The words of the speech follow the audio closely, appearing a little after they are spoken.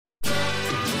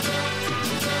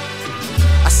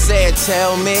Somebody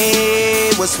tell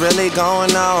me what's really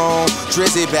going on.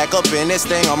 Drizzy back up in this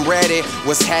thing, I'm ready.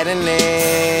 What's happening?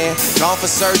 Gone for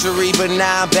surgery, but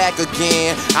now I'm back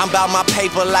again. I'm about my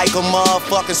paper like a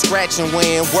motherfucking scratch and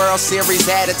win. World Series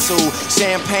attitude,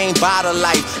 champagne bottle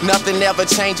life. Nothing ever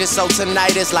changes, so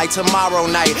tonight is like tomorrow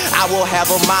night. I will have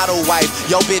a model wife.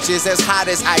 Yo, bitch is as hot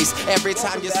as ice. Every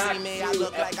time you see me, I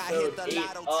look like I hit the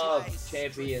lotto twice.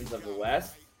 Champions of the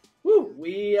West. Woo,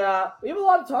 we have a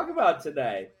lot to talk about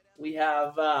today. We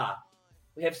have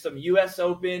some U.S.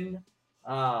 Open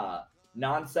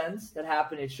nonsense that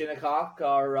happened at Shinnecock.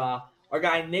 Our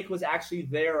guy Nick was actually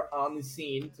there on the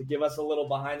scene to give us a little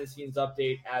behind-the-scenes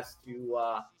update as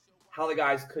to how the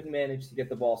guys couldn't manage to get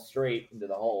the ball straight into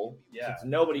the hole since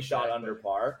nobody shot under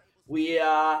par. We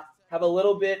have a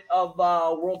little bit of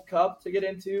World Cup to get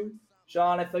into.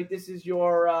 Sean, I feel like this is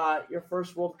your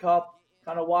first World Cup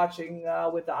kind of watching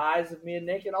with the eyes of me and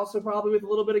Nick, and also probably with a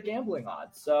little bit of gambling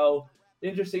odds. So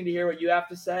interesting to hear what you have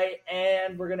to say,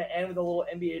 and we're going to end with a little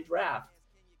NBA draft.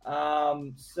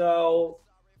 So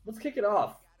let's kick it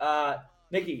off.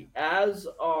 Nikki, as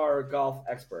our golf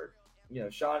expert,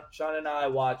 Sean and I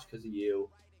watch because of you.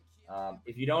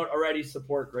 If you don't already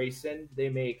support Grayson, they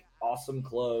make awesome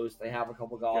clothes. They have a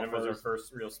couple golfers. Get him as our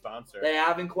first real sponsor. They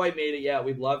haven't quite made it yet.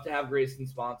 We'd love to have Grayson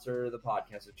sponsor the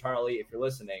podcast. So Charlie, if you're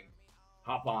listening,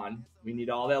 hop on. We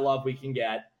need all that love we can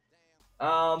get.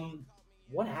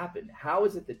 What happened? How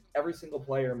is it that every single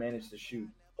player managed to shoot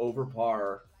over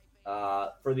par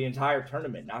for the entire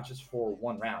tournament, not just for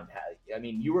one round? I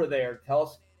mean, you were there. Tell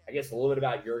us, I guess, a little bit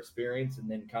about your experience and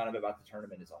then kind of about the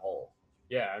tournament as a whole.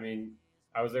 Yeah, I mean,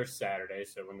 I was there Saturday,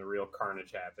 so when the real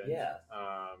carnage happened. Yeah.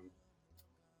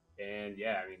 And,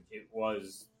 yeah, I mean, it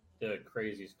was the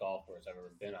craziest golf course I've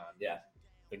ever been on. Yeah.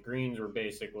 The greens were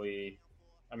basically,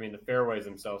 I mean, the fairways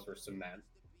themselves were cement,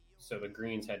 so the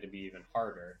greens had to be even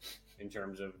harder in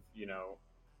terms of,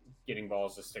 getting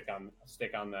balls to stick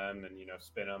on them and,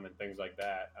 spin them and things like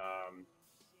that.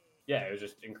 Yeah, it was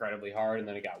just incredibly hard, and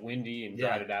then it got windy and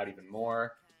dried it out even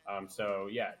more. So,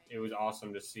 yeah, it was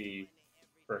awesome to see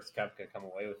Brooks Koepka come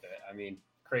away with it. I mean,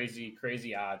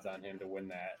 crazy odds on him to win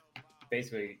that,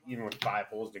 basically even with 5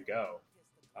 holes to go.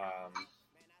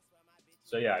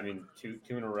 So, yeah, I mean, two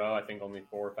in a row. I think only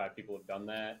 4 or 5 people have done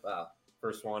that. Wow.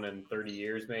 First one in 30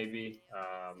 years maybe.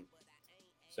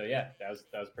 So, yeah, that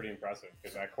was pretty impressive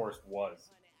because that course was,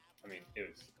 it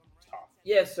was tough.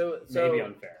 Yeah, so maybe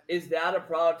unfair. Is that a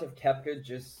product of Koepka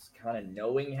just kind of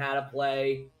knowing how to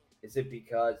play? Is it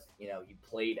because, he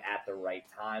played at the right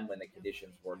time when the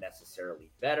conditions were necessarily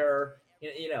better?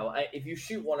 If you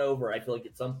shoot one over, I feel like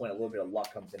at some point a little bit of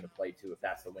luck comes into play too if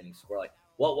that's the winning score. Like,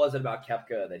 what was it about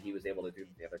Koepka that he was able to do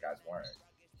that the other guys weren't?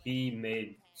 He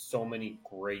made so many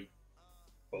great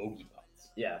bogey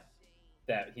putts. Yeah.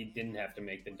 That he didn't have to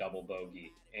make the double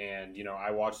bogey. And,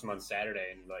 I watched him on Saturday,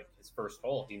 and, his first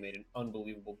hole, he made an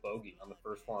unbelievable bogey on the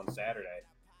first hole on Saturday.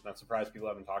 I'm not surprised people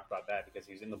haven't talked about that because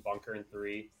he was in the bunker in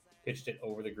 3, pitched it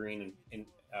over the green, and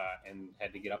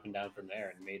had to get up and down from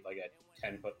there and made, a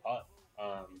 10-foot putt.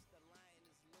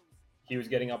 He was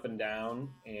getting up and down,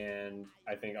 and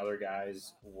I think other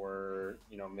guys were,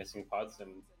 missing putts,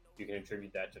 and you can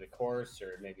attribute that to the course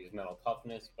or maybe his mental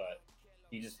toughness, but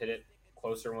he just hit it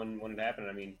closer when it happened.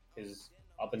 I mean, his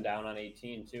up and down on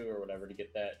 18 too, or whatever, to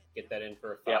get that in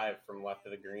for a 5 from left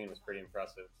of the green was pretty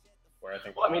impressive. Where I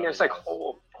think, there's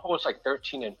holes like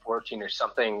 13 and 14 or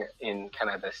something in kind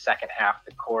of the second half of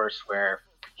the course where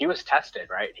he was tested,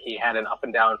 right? He had an up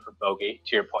and down for bogey,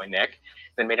 to your point, Nick,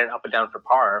 then made an up and down for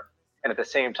par, and at the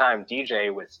same time,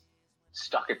 DJ was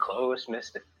stuck it close,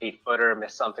 missed an 8-footer,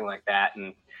 missed something like that,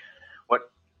 and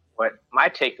what my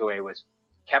takeaway was,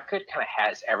 Koepka kind of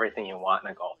has everything you want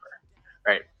in a golfer,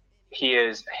 right?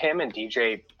 Him and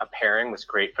DJ, a pairing was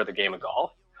great for the game of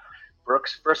golf.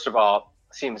 Brooks, first of all,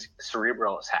 seems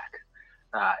cerebral as heck.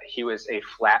 He was a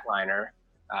flatliner,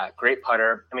 great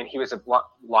putter. I mean, he was a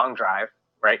long drive,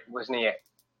 right? Wasn't he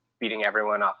beating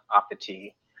everyone off the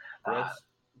tee?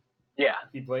 Yeah.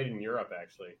 He played in Europe,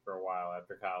 actually, for a while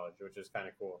after college, which is kind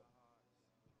of cool.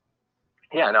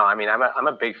 Yeah, no, I'm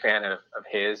a big fan of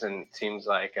his, and it seems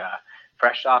like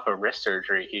fresh off of wrist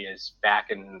surgery, he is back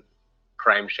in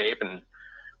prime shape and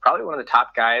probably one of the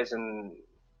top guys in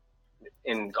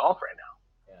golf right now.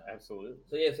 Yeah, absolutely.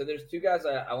 So there's 2 guys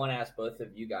I want to ask both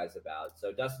of you guys about.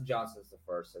 So Dustin Johnson's the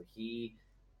first. So he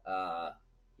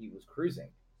was cruising.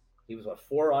 He was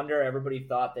 4 under. Everybody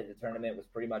thought that the tournament was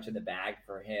pretty much in the bag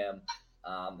for him.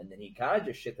 And then he kind of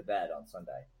just shit the bed on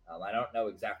Sunday. I don't know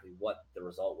exactly what the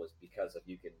result was because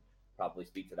you can probably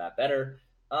speak to that better.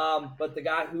 But the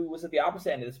guy who was at the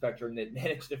opposite end of the spectrum that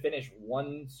managed to finish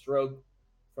 1 stroke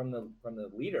from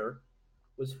the leader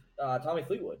was Tommy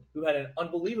Fleetwood, who had an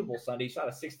unbelievable Sunday. He shot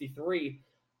a 63.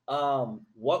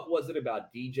 What was it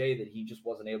about DJ that he just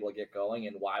wasn't able to get going,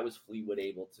 and why was Fleetwood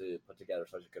able to put together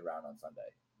such a good round on Sunday?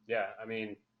 Yeah, I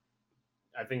mean,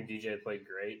 I think DJ played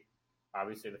great.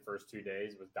 Obviously, the first 2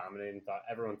 days was dominating.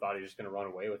 Everyone thought he was just going to run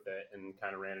away with it, and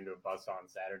kind of ran into a buzzsaw on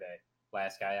Saturday.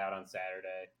 Last guy out on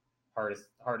Saturday.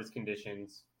 Hardest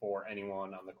conditions for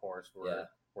anyone on the course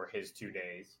were his 2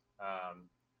 days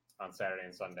on Saturday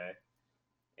and Sunday.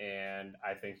 And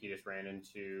I think he just ran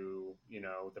into,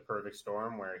 the perfect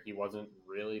storm where he wasn't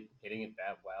really hitting it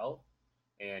that well.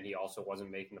 And he also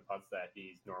wasn't making the putts that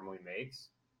he normally makes.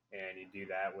 And you do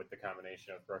that with the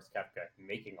combination of Brooks Koepka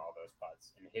making all those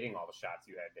putts and hitting all the shots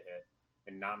you had to hit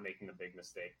and not making the big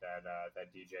mistake that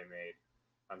DJ made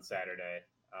on Saturday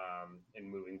and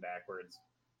moving backwards.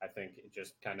 I think it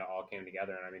just kind of all came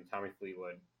together. And I mean, Tommy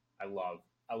Fleetwood, I love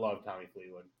Tommy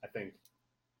Fleetwood. I feel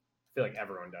like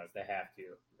everyone does. They have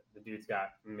to. The dude's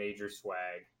got major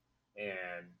swag,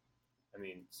 and I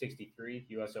mean, 63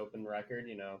 U.S. Open record.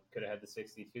 Could have had the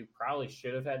 62. Probably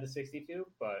should have had the 62,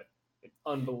 but an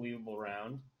unbelievable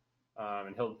round.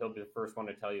 And he'll be the first one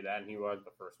to tell you that, and he was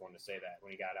the first one to say that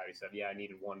when he got out. He said, "Yeah, I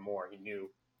needed one more." He knew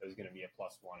it was going to be a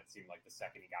 +1. It seemed like the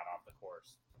second he got off the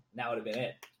course. And that would have been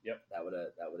it. Yep, that would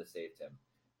have saved him.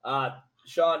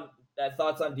 Sean,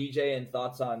 thoughts on DJ and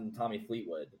thoughts on Tommy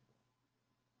Fleetwood?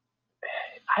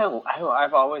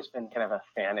 I've always been kind of a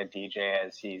fan of DJ,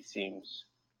 as he seems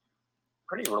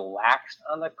pretty relaxed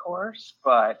on the course,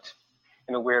 but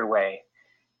in a weird way.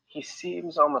 He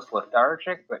seems almost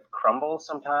lethargic, but crumbles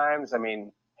sometimes. I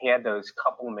mean, he had those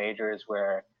couple majors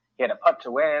where he had a putt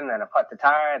to win and a putt to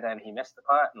tie, then he missed the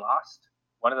putt and lost.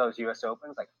 One of those U.S.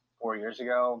 Opens, like 4 years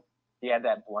ago, he had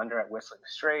that blunder at Whistling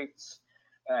Straits,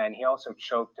 and he also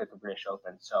choked at the British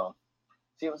Open. So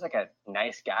he was like a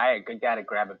nice guy, a good guy to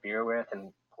grab a beer with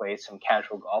and play some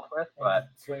casual golf with. But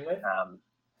swing with?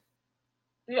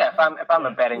 Yeah, if I'm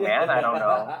a betting man, I don't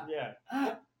know.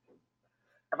 Yeah.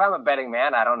 If I'm a betting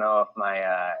man, I don't know if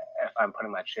I'm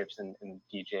putting my chips in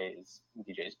DJ's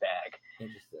bag.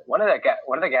 Interesting. One of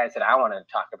the guys that I wanted to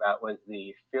talk about was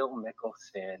the Phil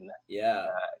Mickelson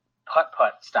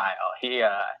putt style.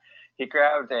 He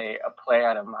grabbed a play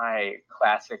out of my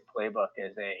classic playbook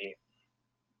as a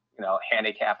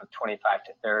handicap of 25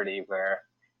 to 30, where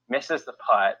misses the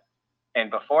putt,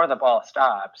 and before the ball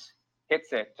stops,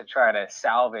 hits it to try to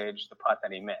salvage the putt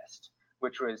that he missed,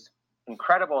 which was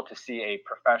incredible to see a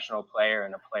professional player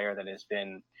and a player that has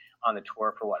been on the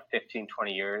tour for 15,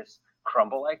 20 years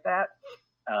crumble like that.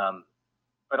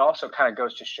 But also kind of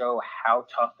goes to show how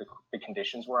tough the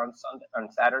conditions were on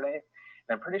Saturday.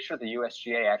 And I'm pretty sure the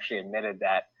USGA actually admitted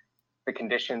that the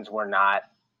conditions were not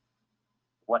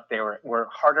what they were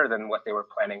harder than what they were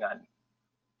planning on.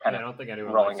 I don't think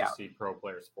anyone likes to see pro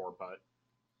players 4-putt.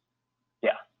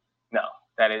 Yeah, no,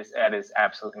 that is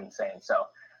absolutely insane. So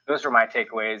those are my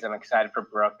takeaways. I'm excited for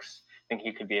Brooks. I think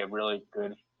he could be a really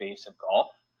good face of golf,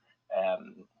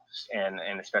 and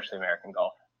especially American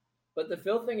golf. But the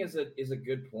Phil thing is a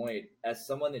good point. As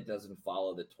someone that doesn't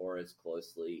follow the tour as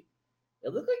closely,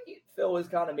 it looked like Phil was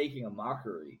kind of making a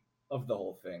mockery of the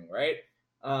whole thing, right?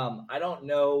 I don't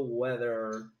know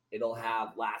whether it'll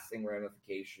have lasting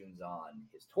ramifications on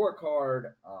his tour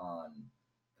card, on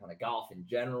kind of golf in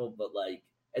general, but like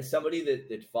as somebody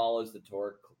that follows the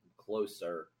tour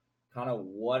closer, kind of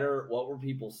what were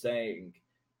people saying?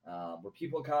 Were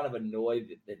people kind of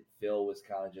annoyed that Phil was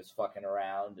kind of just fucking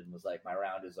around and was like, my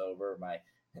round is over,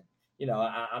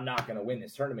 I'm not going to win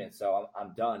this tournament, so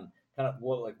I'm done. Kind of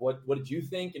what did you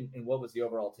think, and what was the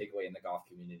overall takeaway in the golf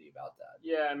community about that?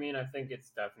 Yeah, I mean, I think it's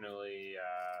definitely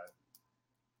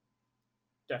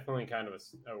kind of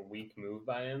a weak move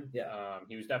by him. Yeah.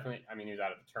 He was definitely, he was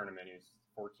out of the tournament. He was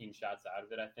 14 shots out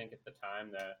of it, I think, at the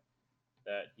time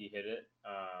that he hit it.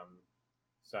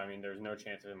 So, there's no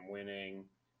chance of him winning.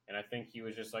 And I think he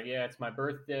was just like, yeah, it's my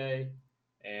birthday.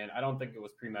 And I don't think it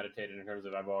was premeditated in terms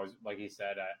of I've always, like he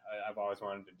said, I've always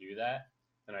wanted to do that.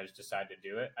 And I just decided to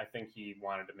do it. I think he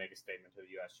wanted to make a statement to the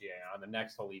USGA. On the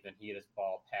next hole, even, he hit his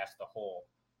ball past the hole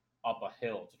up a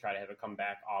hill to try to have it come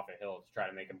back off a hill to try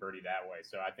to make a birdie that way.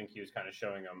 So I think he was kind of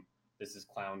showing them this is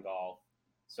clown golf.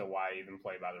 So why even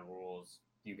play by the rules?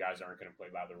 You guys aren't going to play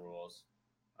by the rules.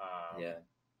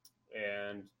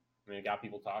 And it got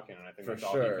people talking, and I think that's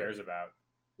all he cares about.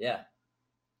 Yeah,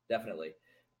 definitely.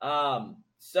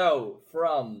 So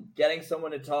from getting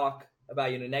someone to talk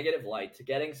about you in a negative light to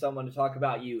getting someone to talk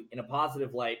about you in a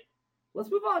positive light, let's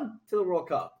move on to the World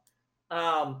Cup.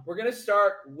 We're going to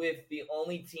start with the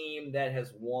only team that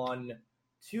has won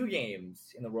 2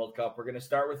 games in the World Cup. We're going to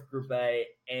start with Group A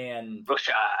and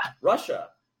Russia.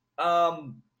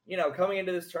 coming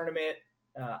into this tournament,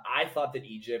 I thought that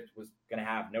Egypt was going to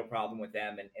have no problem with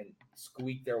them and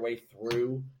squeak their way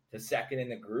through to second in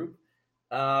the group.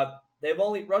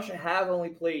 Russia have only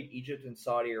played Egypt and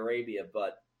Saudi Arabia,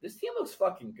 but this team looks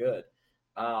fucking good.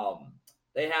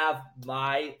 They have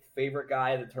my favorite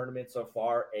guy in the tournament so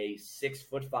far, a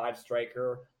 6'5"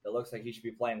 striker that looks like he should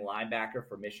be playing linebacker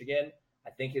for Michigan. I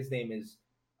think his name is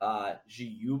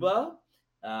Giuba.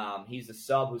 He's a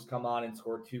sub who's come on and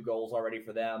scored 2 goals already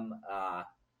for them.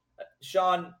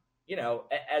 Sean,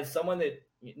 as someone that,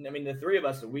 the three of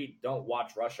us, we don't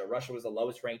watch Russia. Russia was the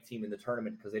lowest ranked team in the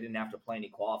tournament because they didn't have to play any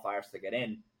qualifiers to get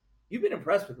in. You've been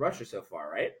impressed with Russia so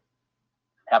far, right?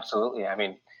 Absolutely. I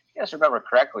mean, you guys remember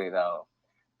correctly, though,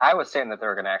 I was saying that they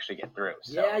were going to actually get through.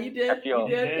 So yeah, you did. You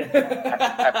did.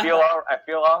 I feel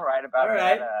all right about all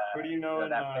right. that. Who do you know in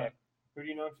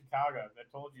Chicago? I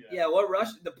told you that. Yeah, what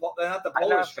Russia? Not the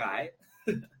Polish guy.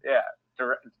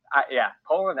 Yeah,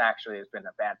 Poland actually has been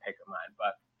a bad pick of mine.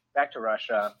 But back to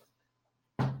Russia.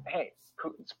 Hey,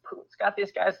 Putin's got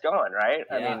these guys going, right?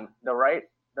 Yeah. I mean, the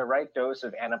right dose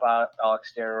of anabolic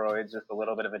steroids with a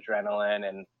little bit of adrenaline,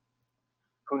 and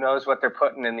who knows what they're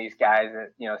putting in these guys,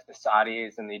 the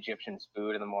Saudis and the Egyptians'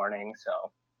 food in the morning.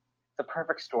 So it's a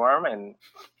perfect storm, and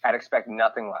I'd expect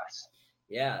nothing less.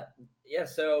 Yeah.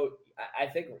 So I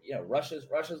think Russia's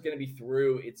going to be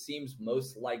through. It seems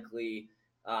most likely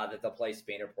that they'll play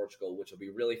Spain or Portugal, which will be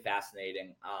really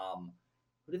fascinating.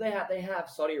 Who do they have? They have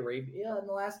Saudi Arabia in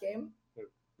the last game. Who?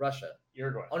 Russia.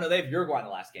 Uruguay. Oh no, they have Uruguay in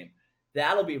the last game.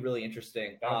 That'll be really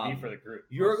interesting. That'll be for the group.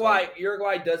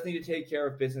 Uruguay does need to take care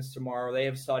of business tomorrow. They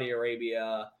have Saudi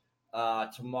Arabia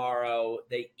tomorrow.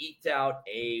 They eked out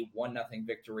a 1-0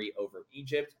 victory over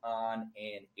Egypt on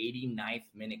an 89th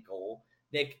minute goal.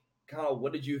 Nick,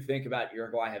 what did you think about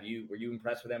Uruguay? Were you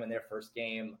impressed with them in their first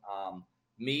game?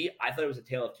 I thought it was a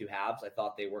tale of two halves. I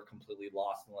thought they were completely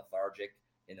lost and lethargic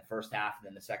in the first half, and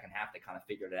then the second half they kind of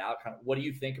figured it out. What do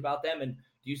you think about them, and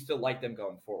do you still like them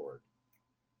going forward?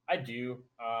 I do.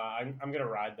 I'm going to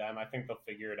ride them. I think they'll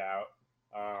figure it out.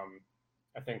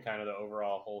 I think kind of the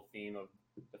overall whole theme of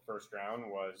the first round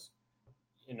was,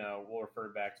 we'll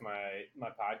refer back to my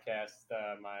podcast,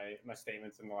 my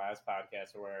statements in the last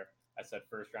podcast where I said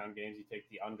first round games, you take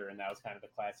the under, and that was kind of the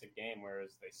classic game,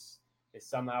 whereas they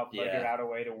somehow figured out a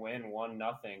way to win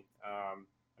 1-0.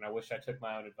 And I wish I took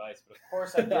my own advice, but of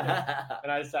course I didn't.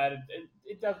 And I decided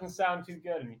it doesn't sound too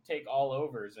good, and you take all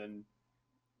overs, and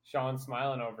Sean's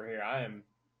smiling over here.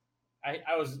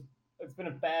 It's been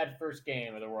a bad first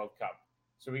game of the World Cup.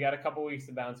 So we got a couple weeks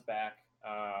to bounce back.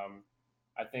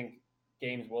 I think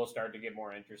games will start to get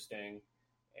more interesting,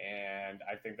 and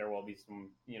I think there will be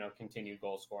some, continued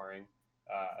goal scoring,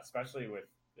 especially with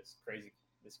this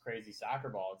crazy soccer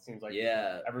ball. It seems like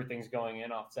everything's going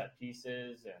in off set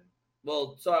pieces.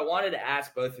 Well, so I wanted to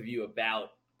ask both of you about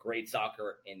great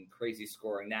soccer and crazy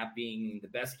scoring, that being the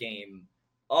best game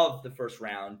of the first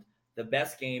round, the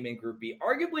best game in Group B,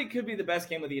 arguably could be the best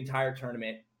game of the entire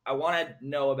tournament. I want to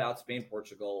know about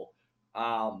Spain-Portugal.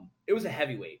 It was a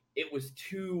heavyweight. It was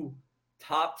 2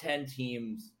 top 10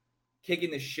 teams kicking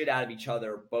the shit out of each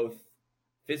other, both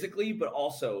physically, but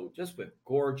also just with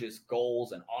gorgeous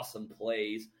goals and awesome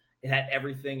plays. It had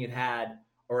everything. It had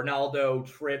a Ronaldo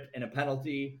trip and a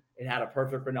penalty. It had a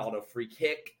perfect Ronaldo free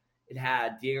kick. It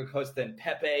had Diego Costa and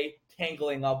Pepe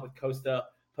tangling up with Costa,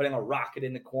 putting a rocket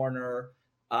in the corner.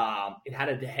 It had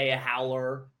a De Gea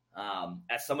howler.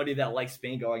 As somebody that likes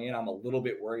Spain going in, I'm a little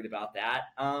bit worried about that.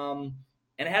 And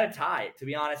it had a tie. To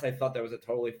be honest, I thought that was a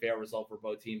totally fair result for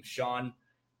both teams. Sean,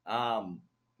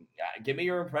 give me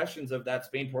your impressions of that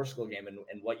Spain-Portugal game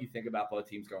and what you think about both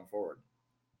teams going forward.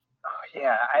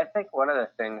 Yeah, I think one of the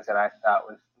things that I thought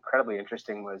was incredibly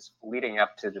interesting was leading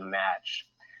up to the match,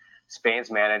 Spain's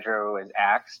manager was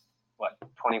axed,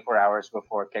 24 hours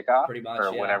before kickoff? Pretty much,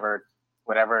 or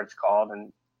whatever it's called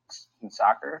in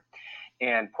soccer.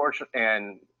 And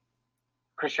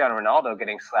Cristiano Ronaldo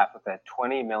getting slapped with a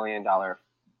 $20 million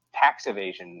tax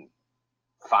evasion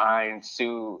fine,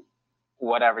 sue,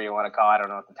 whatever you want to call it. I don't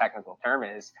know what the technical term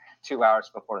is, 2 hours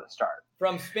before the start.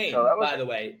 From Spain, by the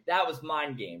way, that was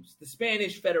mind games. The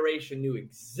Spanish Federation knew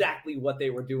exactly what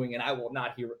they were doing, and I will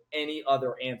not hear any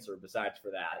other answer besides for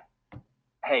that.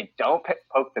 Hey, don't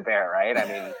poke the bear, right? I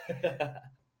mean,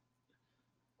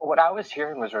 what I was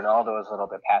hearing was Ronaldo was a little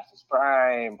bit past his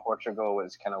prime. Portugal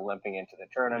was kind of limping into the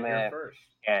tournament.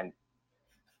 And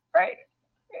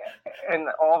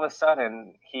all of a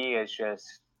sudden, he is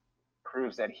just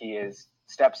proves that he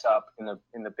steps up in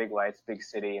the big lights, big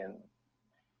city, and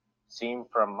seemed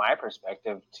from my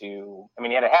perspective he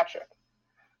had a hat trick.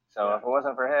 So if it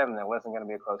wasn't for him, it wasn't going to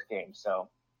be a close game. So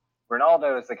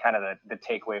Ronaldo is the kind of the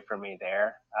takeaway for me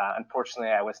there.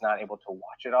 Unfortunately, I was not able to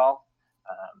watch it all,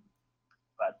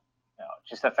 but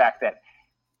just the fact that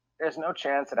there's no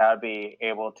chance that I would be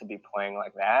able to be playing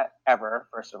like that ever.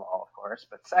 First of all, of course,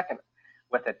 but second,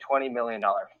 with a $20 million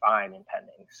fine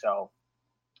impending, so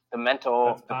the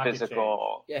mental, the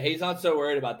physical. Yeah, he's not so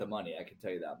worried about the money. I can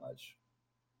tell you that much.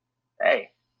 Hey,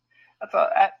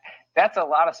 that's a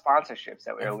lot of sponsorships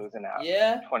that we're losing out.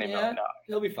 Yeah, $20 million.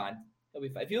 He'll be fine.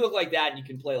 If you look like that and you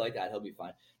can play like that, he'll be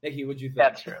fine. Nikki, what'd you think?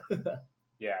 That's true.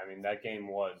 Yeah, I mean that game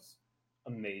was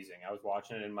amazing. I was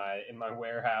watching it in my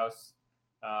warehouse.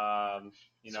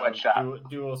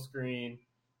 Dual screen,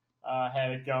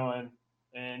 had it going,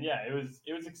 and yeah, it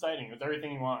was exciting. It was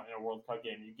everything you want in a World Cup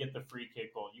game. You get the free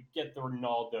kick goal, you get the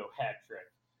Ronaldo hat trick,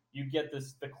 you get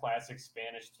the classic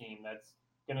Spanish team that's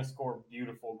gonna score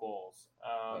beautiful goals.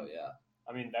 Oh yeah.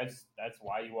 I mean, that's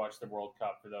why you watch the World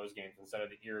Cup for those games instead of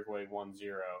the Uruguay 1-0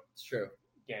 It's true.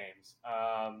 games.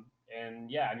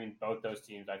 And yeah, I mean, both those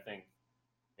teams, I think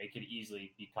they could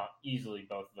easily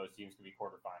both of those teams could be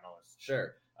quarterfinalists.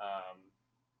 Sure.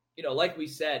 Like we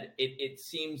said, it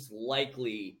seems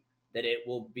likely that it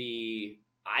will be,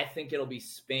 I think it'll be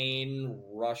Spain,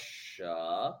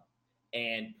 Russia,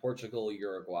 and Portugal,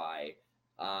 Uruguay.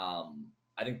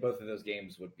 I think both of those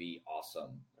games would be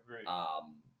awesome. Agreed.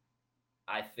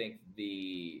 I think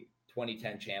the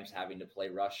 2010 champs having to play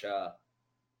Russia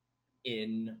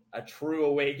in a true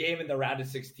away game in the round of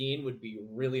 16 would be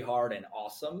really hard and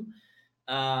awesome.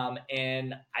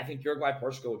 And I think Uruguay,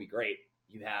 Portugal would be great.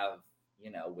 You have,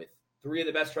 with three of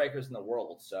the best strikers in the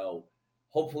world. So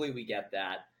hopefully we get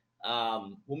that.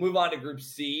 We'll move on to Group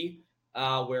C,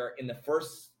 where in the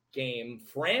first game,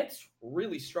 France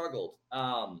really struggled.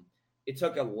 It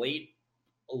took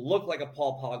looked like a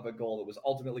Paul Pogba goal that was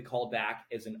ultimately called back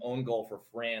as an own goal for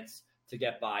France to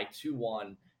get by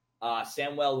 2-1.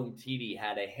 Samuel Umtiti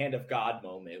had a hand of God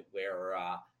moment where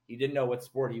he didn't know what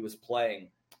sport he was playing,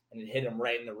 and it hit him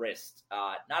right in the wrist.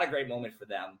 Not a great moment for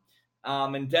them.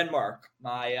 And Denmark,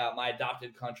 my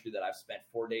adopted country that I've spent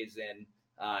 4 days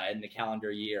in the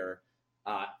calendar year,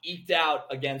 eked out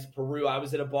against Peru. I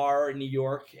was at a bar in New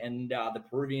York, and the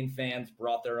Peruvian fans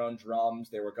brought their own drums.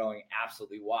 They were going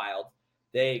absolutely wild.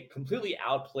 They completely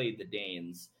outplayed the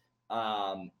Danes,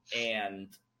 and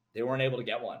they weren't able to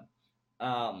get one.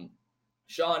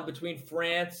 Sean, between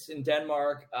France and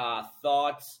Denmark,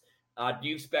 thoughts? Do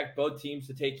you expect both teams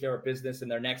to take care of business in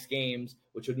their next games,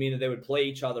 which would mean that they would play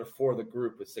each other for the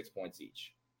group with 6 points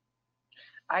each?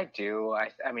 I do.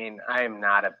 I mean, I'm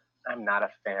not a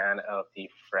fan of the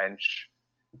French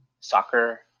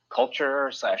soccer culture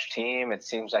 / team. It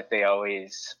seems like they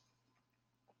always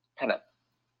kind of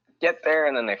get there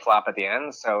and then they flop at the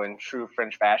end. So in true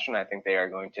French fashion, I think they are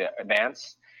going to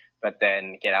advance, but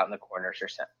then get out in the quarters or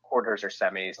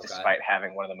semis, despite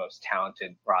having one of the most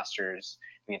talented rosters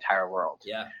in the entire world.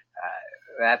 Yeah.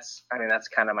 That's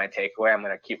kind of my takeaway. I'm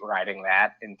going to keep riding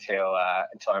that until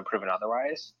I'm proven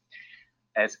otherwise.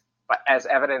 As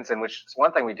evidence, in which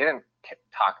one thing we didn't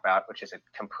talk about, which is a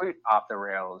complete off the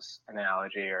rails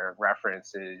analogy or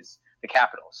reference, is the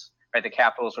Capitals. Right, the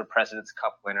Capitals were President's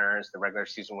Cup winners, the regular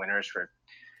season winners for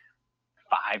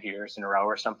 5 years in a row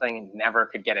or something, and never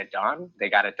could get it done. They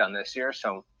got it done this year,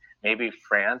 so maybe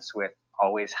France, with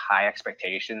always high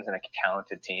expectations and a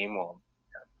talented team, will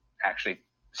actually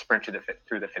sprint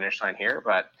through the finish line here.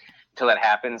 But until that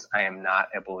happens, I am not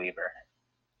a believer.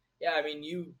 Yeah, I mean,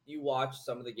 you watched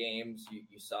some of the games.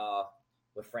 You saw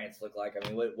what France looked like. I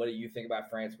mean, what do you think about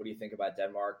France? What do you think about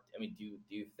Denmark? I mean, do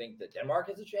you think that Denmark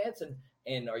has a chance?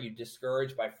 And are you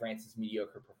discouraged by France's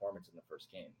mediocre performance in the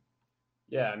first game?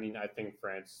 Yeah, I mean, I think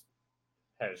France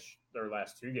their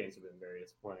last 2 games have been very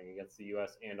disappointing against the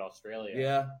U.S. and Australia.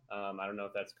 Yeah. I don't know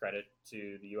if that's credit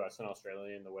to the U.S. and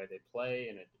Australia and the way they play,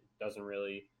 and it doesn't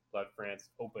really let France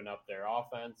open up their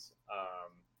offense.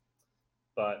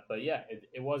 But yeah,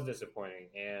 it was disappointing,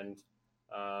 and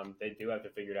they do have to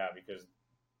figure it out because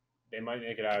they might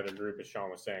make it out of the group, as Sean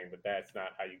was saying, but that's not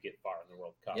how you get far in the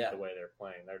World Cup. The way they're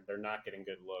playing, they're not getting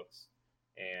good looks,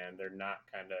 and they're not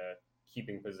kind of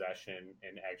keeping possession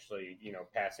and actually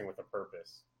passing with a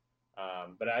purpose.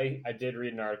 But I did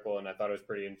read an article, and I thought it was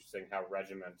pretty interesting how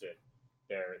regimented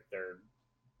their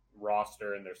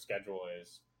roster and their schedule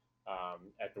is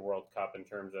at the World Cup in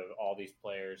terms of all these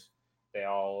players. They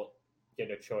all get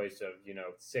a choice of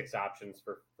 6 options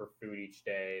for food each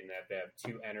day, and that they have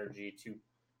 2 energy,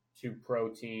 two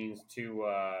proteins, 2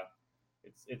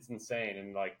 it's insane,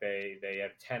 and like they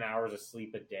have 10 hours of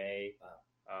sleep a day.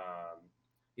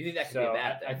 You think that could be a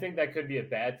bad thing? I think that could be a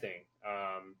bad thing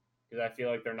because I feel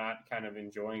like they're not kind of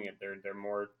enjoying it. They're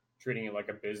more treating it like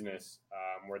a business,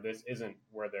 where this isn't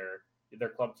where their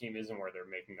club team isn't where they're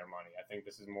making their money. I think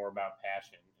this is more about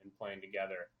passion and playing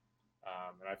together.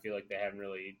 And I feel like they haven't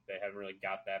really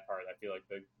got that part. I feel like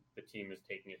the team is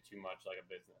taking it too much like a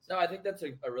business. No, I think that's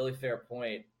a really fair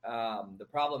point. The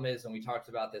problem is, and we talked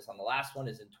about this on the last one,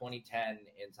 is in 2010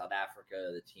 in South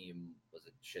Africa, the team was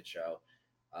a shit show.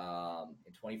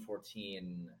 In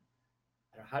 2014,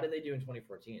 how did they do in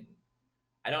 2014?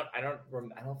 I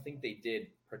don't think they did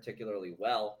particularly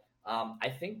well. I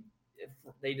think if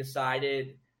they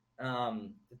decided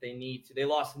that they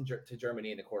lost to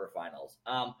Germany in the quarterfinals.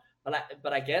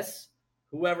 But I guess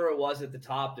whoever it was at the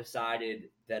top decided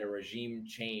that a regime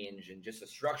change and just a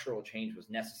structural change was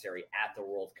necessary at the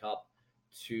World Cup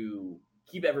to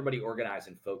keep everybody organized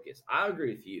and focused. I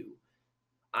agree with you.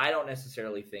 I don't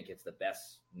necessarily think it's the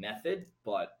best method,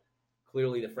 but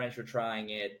clearly the French are trying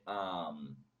it.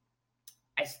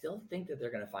 I still think that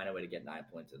they're going to find a way to get 9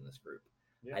 points in this group.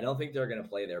 Yeah. I don't think they're going to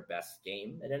play their best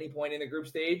game at any point in the group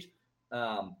stage,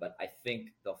 but I think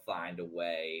they'll find a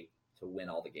way to win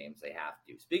all the games they have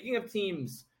to. Speaking of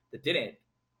teams that didn't,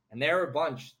 and there are a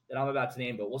bunch that I'm about to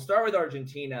name, but we'll start with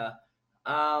Argentina.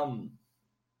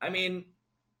 I mean,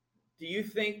 do you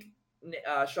think,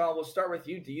 Sean, we'll start with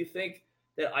you. Do you think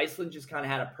that Iceland just kind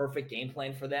of had a perfect game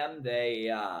plan for them?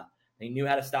 They knew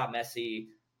how to stop Messi.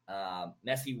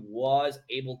 Messi was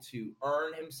able to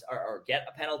earn him or get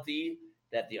a penalty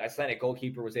that the Icelandic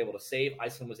goalkeeper was able to save.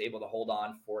 Iceland was able to hold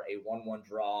on for a 1-1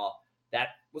 draw. That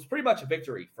was pretty much a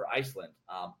victory for Iceland.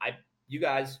 You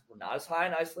guys were not as high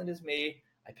on Iceland as me.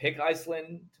 I pick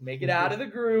Iceland to make it out of the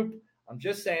group. I'm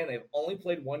just saying they've only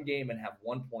played one game and have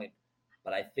 1 point,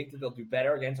 but I think that they'll do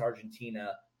better against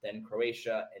Argentina than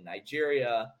Croatia and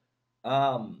Nigeria.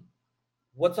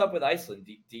 What's up with Iceland?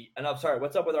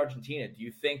 What's up with Argentina? Do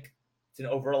you think it's an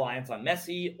over-reliance on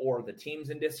Messi or the team's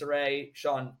in disarray?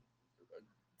 Sean,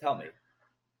 tell me.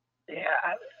 Yeah,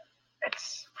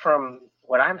 it's from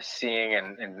what I'm seeing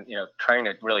and trying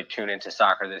to really tune into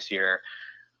soccer this year.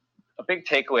 A big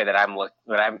takeaway that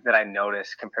I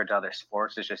noticed compared to other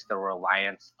sports is just the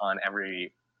reliance on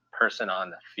every person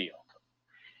on the field.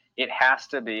 It has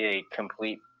to be a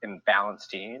complete and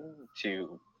balanced team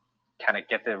to kind of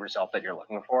get the result that you're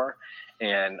looking for.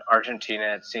 And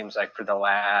Argentina, it seems like for the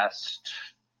last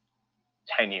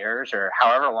 10 years or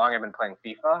however long I've been playing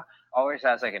FIFA, always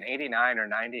has like an 89 or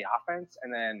 90 offense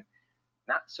and then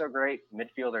not so great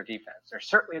midfield or defense. They're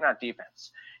certainly not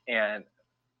defense. And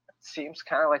it seems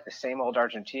kind of like the same old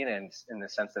Argentina in the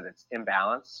sense that it's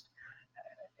imbalanced.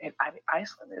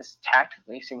 Iceland is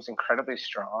tactically seems incredibly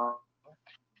strong.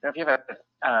 If you have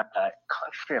a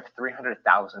country of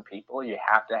 300,000 people, you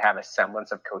have to have a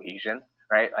semblance of cohesion,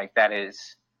 right? Like that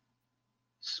is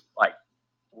like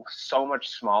so much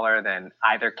smaller than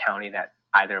either county that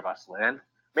either of us live in.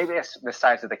 Maybe it's the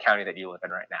size of the county that you live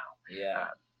in right now. Yeah.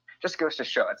 Just goes to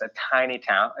show it's a tiny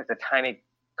town, it's a tiny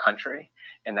country,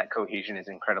 and that cohesion is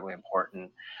incredibly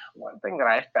important. One thing that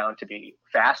I found to be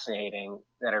fascinating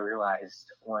that I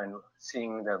realized when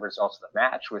seeing the results of the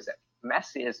match was that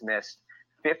Messi has missed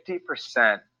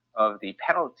 50% of the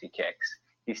penalty kicks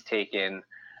he's taken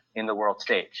in the world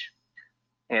stage.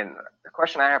 And the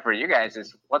question I have for you guys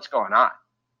is, what's going on?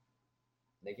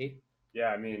 Nikki? Yeah,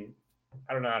 I mean,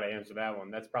 I don't know how to answer that one.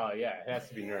 That's probably, it has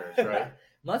to be nerves, right?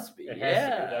 Must be, it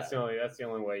yeah. That's the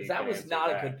only way you can that was not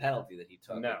that. A good penalty that he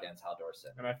took against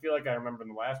Haldorsen. And I feel like I remember in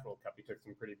the last World Cup, he took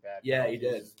some pretty bad penalties he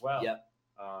did. As well. Yep.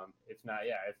 If not,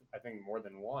 I think more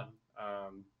than one.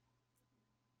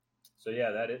 So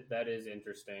that is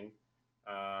interesting.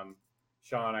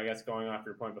 Sean, I guess going off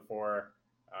your point before,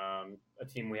 a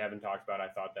team we haven't talked about, I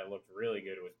thought that looked really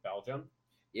good. It was Belgium.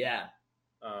 Yeah.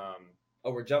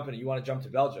 We're jumping. You want to jump to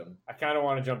Belgium? I kind of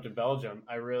want to jump to Belgium.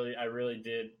 I really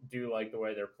do like the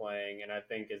way they're playing, and I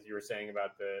think, as you were saying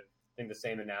about the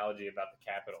same analogy about the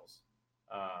Capitals,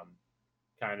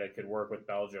 kind of could work with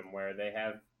Belgium, where they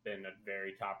have been a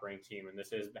very top-ranked team, and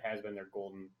this has been their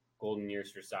golden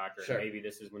years for soccer. Sure. And maybe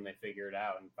this is when they figure it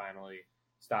out and finally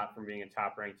stop from being a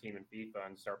top-ranked team in FIFA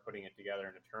and start putting it together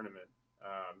in a tournament.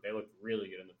 They looked really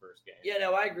good in the first game. Yeah,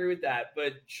 no, I agree with that.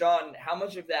 But, Sean, how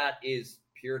much of that is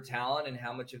pure talent and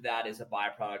how much of that is a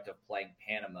byproduct of playing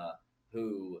Panama,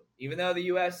 who, even though the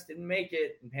U.S. didn't make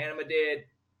it and Panama did,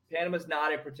 Panama's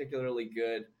not a particularly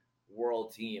good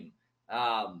world team.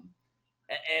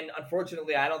 And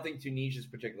unfortunately, I don't think Tunisia's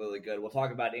particularly good. We'll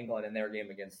talk about England and their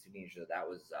game against Tunisia. That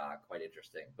was quite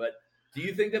interesting. But do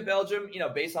you think that Belgium,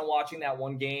 based on watching that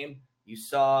one game, you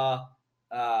saw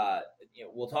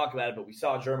we'll talk about it, but we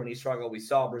saw Germany struggle. We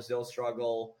saw Brazil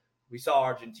struggle. We saw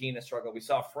Argentina struggle. We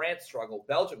saw France struggle.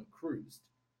 Belgium cruised.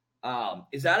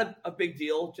 Is that a big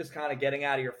deal, just kind of getting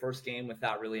out of your first game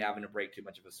without really having to break too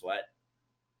much of a sweat?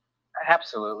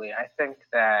 Absolutely. I think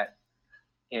that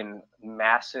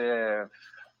massive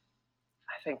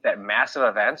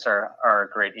events are a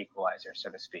great equalizer, so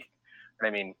to speak. I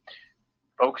mean,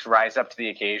 folks rise up to the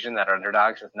occasion that are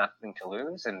underdogs with nothing to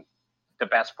lose, and the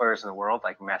best players in the world,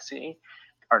 like Messi,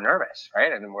 are nervous,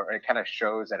 right? And it kind of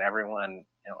shows that everyone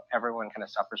kind of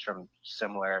suffers from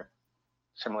similar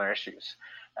issues.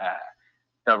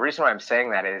 The reason why I'm saying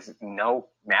that is no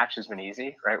match has been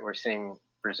easy, right? We're seeing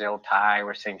Brazil tie,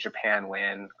 we're seeing Japan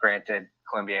win. Granted,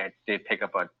 Colombia did pick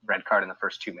up a red card in the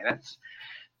first 2 minutes,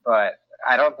 but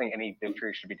I don't think any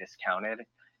victory should be discounted.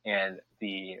 And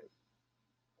the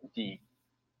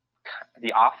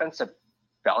offense that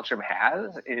Belgium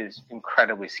has is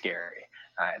incredibly scary.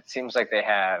 It seems like they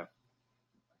have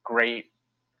great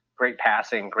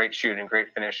passing, great shooting,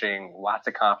 great finishing, lots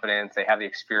of confidence. They have the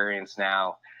experience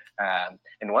now.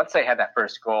 And once they had that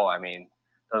first goal, I mean,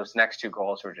 those next 2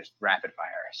 goals were just rapid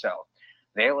fire. So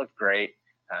they looked great.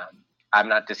 I'm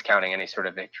not discounting any sort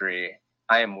of victory.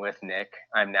 I am with Nick.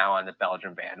 I'm now on the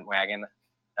Belgium bandwagon.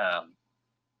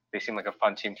 They seem like a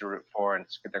fun team to root for, and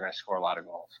they're going to score a lot of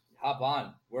goals. Hop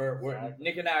on. We're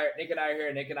Nick and I are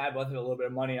here. Nick and I both have a little bit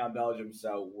of money on Belgium,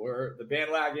 so the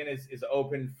bandwagon is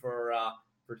open for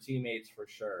teammates for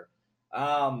sure.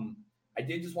 I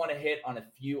did just want to hit on a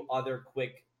few other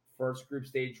quick first group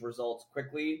stage results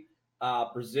quickly.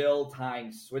 Brazil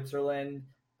tying Switzerland.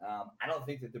 I don't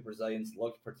think that the Brazilians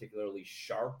looked particularly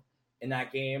sharp in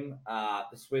that game.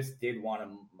 The Swiss did want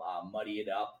to muddy it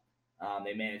up.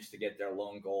 They managed to get their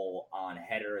lone goal on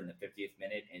header in the 50th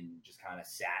minute and just kind of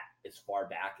sat as far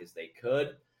back as they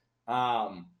could.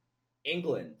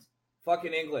 England.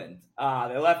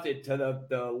 They left it to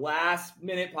the last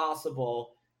minute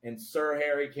possible, and Sir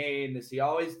Harry Kane, as he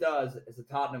always does as a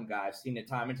Tottenham guy, I've seen it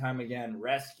time and time again,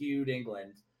 rescued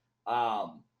England.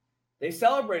 They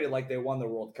celebrated like they won the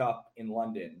World Cup in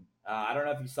London. I don't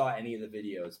know if you saw any of the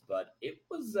videos, but it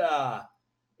was a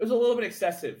little bit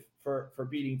excessive for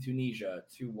beating Tunisia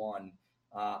 2-1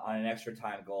 on an extra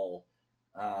time goal.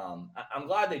 I'm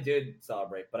glad they did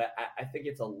celebrate, but I think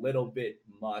it's a little bit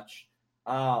much.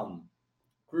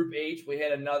 Group H, we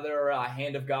had another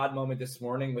hand of God moment this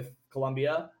morning with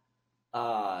Colombia.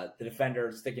 The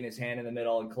defender sticking his hand in the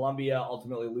middle, and Colombia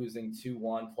ultimately losing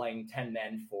 2-1, playing 10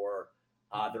 men for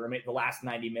the last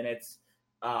 90 minutes.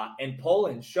 And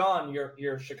Poland, Sean,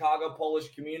 your Chicago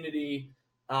Polish community,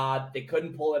 they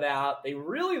couldn't pull it out. They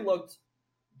really looked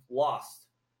lost.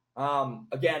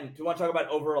 Again, do you want to talk about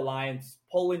over-reliance?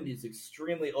 Poland is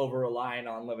extremely over-reliant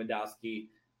on Lewandowski.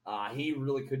 He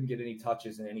really couldn't get any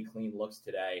touches and any clean looks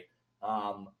today.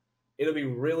 It'll be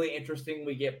really interesting.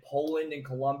 We get Poland and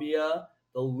Colombia.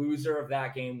 The loser of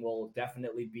that game will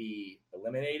definitely be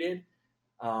eliminated.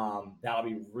 That'll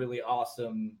be really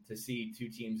awesome to see 2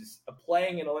 teams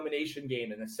playing an elimination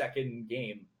game in the second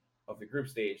game of the group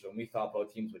stage when we thought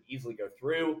both teams would easily go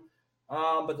through.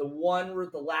 But the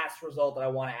last result that I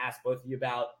want to ask both of you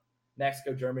about,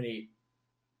 Mexico-Germany,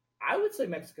 I would say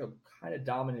Mexico kind of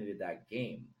dominated that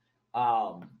game.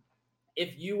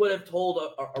 If you would have told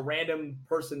a random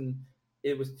person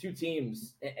it was 2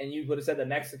 teams and you would have said that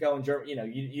Mexico and Germany,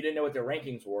 you didn't know what their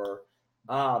rankings were,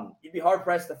 you'd be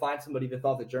hard-pressed to find somebody that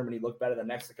thought that Germany looked better than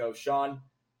Mexico. Sean,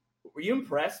 were you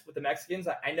impressed with the Mexicans?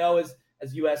 I know as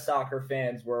U.S. soccer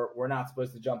fans, we're not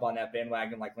supposed to jump on that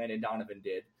bandwagon like Landon Donovan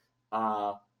did.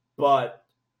 But,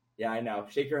 yeah, I know.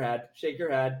 Shake your head.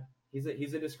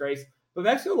 He's a disgrace. But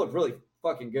Mexico looked really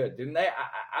fucking good, didn't they?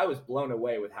 I was blown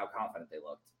away with how confident they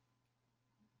looked.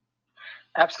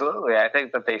 Absolutely. I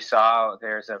think that they saw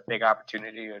there's a big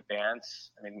opportunity to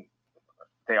advance. I mean,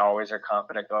 they always are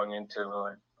confident going into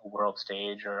a world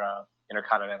stage or a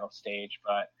intercontinental stage,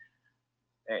 but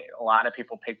a lot of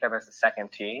people picked them as the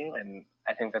second team, and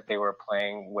I think that they were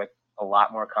playing with a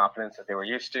lot more confidence that they were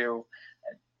used to.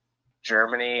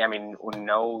 Germany, I mean,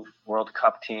 no World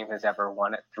Cup team has ever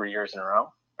won it 3 years in a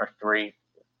row or 3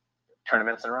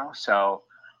 tournaments in a row, so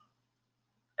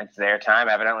it's their time,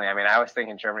 evidently. I mean, I was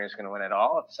thinking Germany was going to win it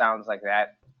all. It sounds like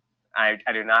that. I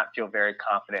do not feel very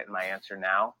confident in my answer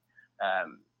now.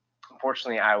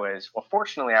 Fortunately, I was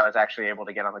actually able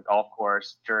to get on the golf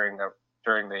course during the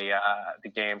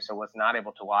game, so was not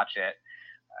able to watch it.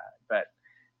 But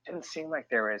it didn't seem like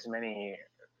there was many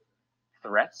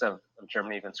threats of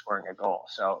Germany even scoring a goal.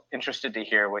 So interested to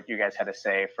hear what you guys had to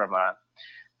say from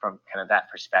kind of that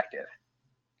perspective.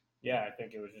 Yeah, I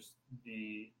think it was just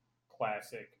the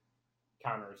classic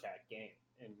counterattack game,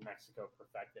 and Mexico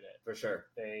perfected it For sure.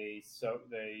 They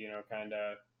kind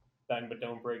of bend but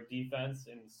don't break defense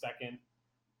in the second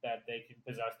that they could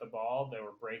possess the ball. They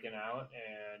were breaking out,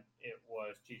 and it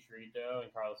was Chicharito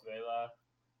and Carlos Vela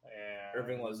and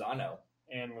Irving Lozano.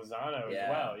 And Lozano as Yeah.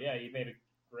 well. Yeah, he made a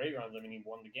great run. I mean, he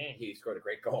won the game. He scored a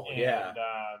great goal. And, yeah.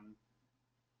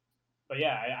 But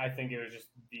yeah, I think it was just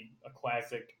a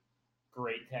classic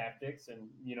great tactics. And,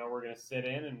 we're going to sit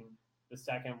in, and the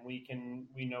second we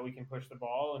know we can push the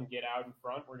ball and get out in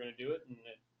front, we're going to do it. And,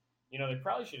 they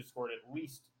probably should have scored at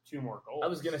least 2 more goals. I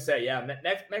was going to say, yeah,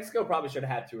 Mexico probably should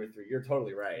have had 2 or 3. You're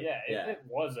totally right. Yeah, it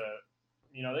was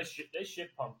they shit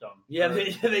pumped them. Yeah,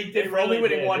 they did. They For only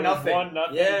winning 1-0.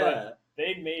 1-0. Yeah. But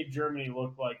they made Germany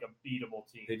look like a beatable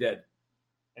team. They did.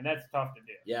 And that's tough to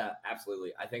do. Yeah,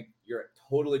 absolutely. I think you're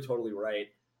totally right.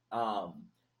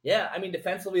 Yeah, I mean,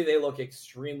 defensively, they look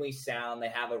extremely sound. They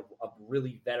have a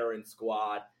really veteran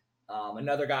squad.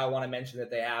 Another guy I want to mention that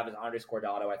they have is Andres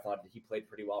Guardado. I thought that he played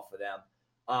pretty well for them.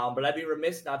 But I'd be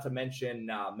remiss not to mention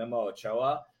Memo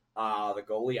Ochoa, the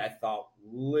goalie. I thought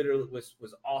literally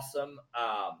was awesome.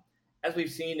 As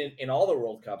we've seen in all the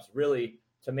World Cups, really,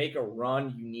 to make a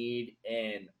run, you need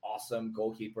an awesome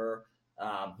goalkeeper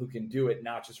who can do it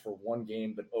not just for one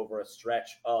game, but over a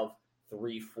stretch of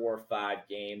 3, 4, 5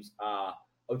 games.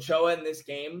 Ochoa in this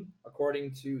game,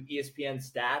 according to ESPN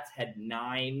stats, had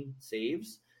 9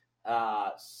 saves.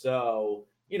 So,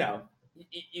 you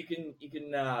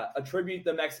can attribute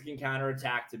the Mexican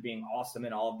counterattack to being awesome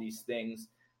in all of these things.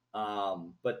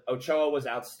 But Ochoa was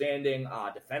outstanding.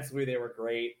 Defensively, they were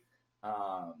great.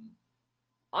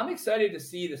 I'm excited to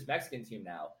see this Mexican team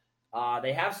now.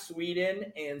 They have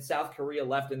Sweden and South Korea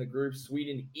left in the group.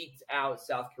 Sweden eked out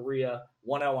South Korea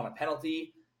 1-0 on a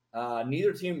penalty.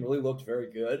 Neither team really looked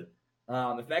very good.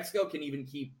 If Mexico can even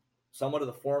keep somewhat of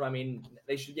the form, I mean,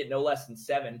 they should get no less than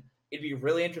 7. It'd be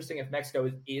really interesting if Mexico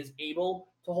is able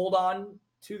to hold on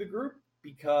to the group,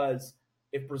 because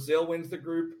if Brazil wins the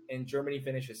group and Germany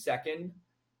finishes second,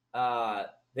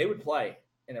 they would play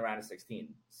in the round of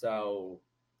 16. So,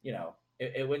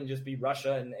 it wouldn't just be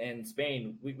Russia and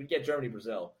Spain. We'd get Germany,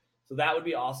 Brazil. So that would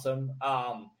be awesome.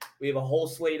 We have a whole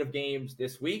slate of games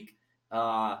this week.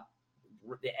 The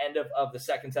end of the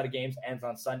second set of games ends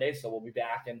on Sunday, so we'll be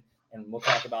back and we'll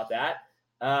talk about that.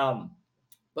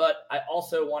 But I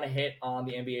also want to hit on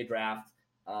the NBA draft.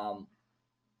 Sean,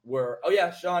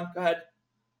 go ahead.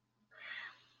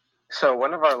 So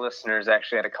one of our listeners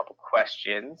actually had a couple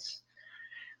questions.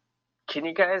 Can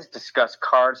you guys discuss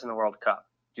cards in the World Cup?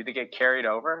 Do they get carried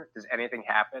over? Does anything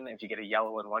happen if you get a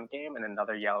yellow in one game and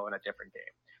another yellow in a different game?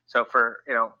 So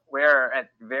we're at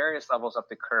various levels up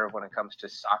the curve when it comes to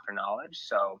soccer knowledge.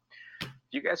 So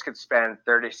you guys could spend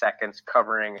 30 seconds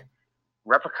covering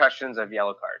repercussions of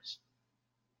yellow cards.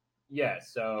 Yeah,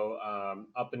 so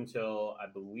up until,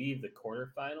 I believe, the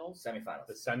quarterfinals. Semifinals.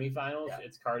 The semifinals, Yeah.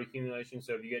 It's card accumulation.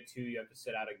 So if you get 2, you have to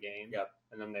sit out a game. Yep.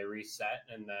 And then they reset.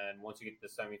 And then once you get to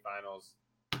the semifinals,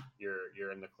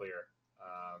 you're in the clear.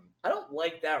 I don't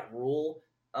like that rule,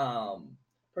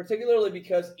 particularly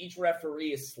because each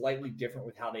referee is slightly different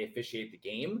with how they officiate the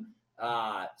game.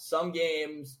 Some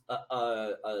games,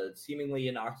 a seemingly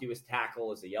innocuous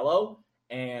tackle is a yellow,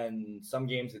 and some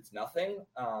games it's nothing.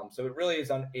 So it really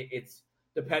is it's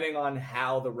depending on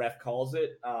how the ref calls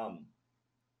it.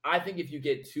 I think if you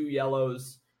get 2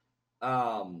 yellows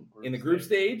in the group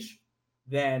stage,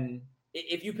 then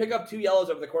if you pick up 2 yellows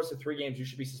over the course of 3 games, you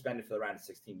should be suspended for the round of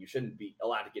 16. You shouldn't be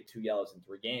allowed to get 2 yellows in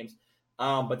 3 games.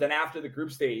 But then after the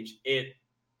group stage, it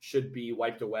should be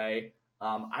wiped away.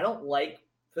 I don't like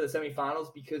for the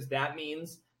semifinals because that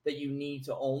means that you need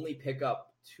to only pick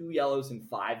up 2 yellows in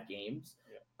 5 games.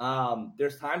 Yeah.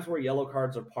 There's times where yellow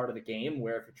cards are part of the game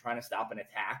where if you're trying to stop an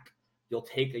attack, you'll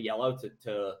take a yellow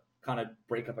to kind of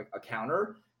break up a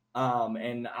counter.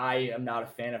 And I am not a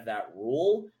fan of that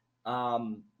rule.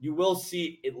 You will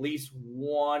see at least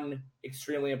one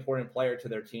extremely important player to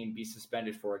their team be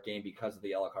suspended for a game because of the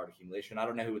yellow card accumulation. I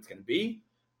don't know who it's going to be,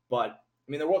 but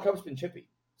I mean, the World Cup's been chippy.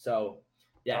 So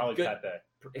yeah, probably good.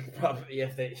 Probably,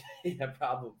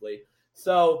 probably.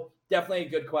 So definitely a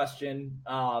good question.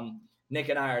 Nick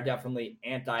and I are definitely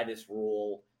anti this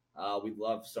rule. We'd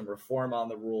love some reform on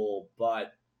the rule,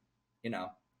 but we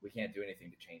can't do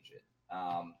anything to change it.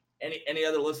 Any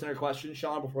other listener questions,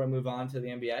 Sean, before I move on to the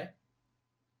NBA?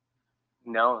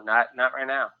 No, not right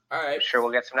now. All right. I'm sure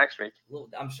we'll get some next week. Well,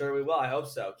 I'm sure we will. I hope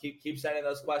so. Keep sending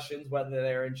those questions, whether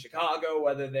they're in Chicago,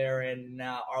 whether they're in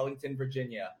Arlington,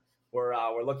 Virginia.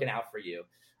 We're looking out for you.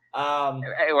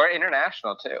 Hey, we're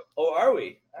international too. Oh, are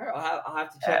we? All right, I'll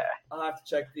have to check. I'll have to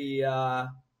check the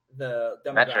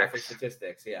demographic Metrics.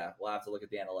 statistics. Yeah, we'll have to look at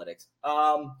the analytics.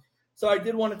 So I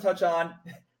did want to touch on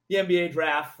the NBA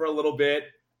draft for a little bit.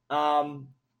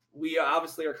 We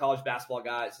obviously are college basketball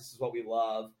guys. This is what we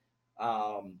love.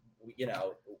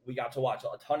 We got to watch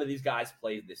a ton of these guys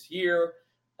play this year.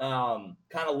 Kind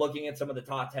of looking at some of the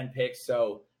top 10 picks.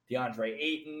 So DeAndre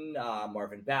Ayton,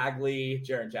 Marvin Bagley,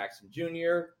 Jaren Jackson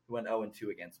Jr., who went 0-2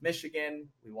 against Michigan.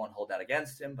 We won't hold that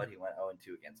against him, but he went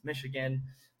 0-2 against Michigan.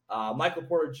 Michael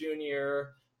Porter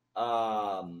Jr.,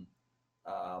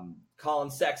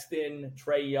 Colin Sexton,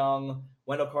 Trae Young,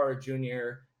 Wendell Carter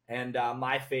Jr., and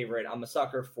my favorite, I'm a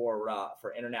sucker for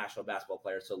international basketball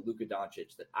players, so Luka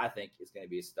Doncic, that I think is going to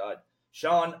be a stud.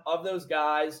 Sean, of those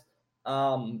guys,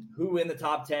 who in the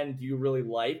top 10 do you really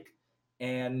like,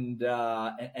 and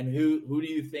who do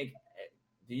you think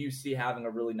do you see having a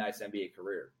really nice NBA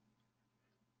career?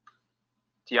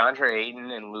 DeAndre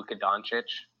Ayton and Luka Doncic.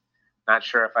 Not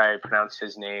sure if I pronounced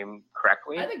his name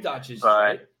correctly. I think Doncic is but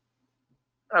right.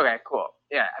 Okay, cool.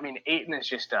 Yeah, I mean, Ayton is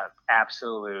just an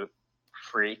absolute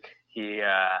freak. He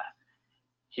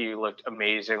looked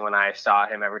amazing when I saw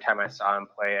him. Every time I saw him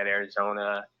play at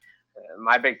Arizona,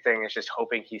 my big thing is just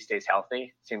hoping he stays healthy.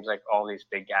 It seems like all these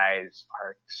big guys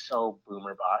are so boom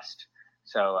or bust.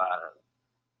 So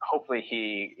hopefully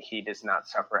he does not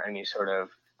suffer any sort of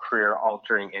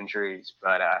career-altering injuries.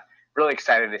 But really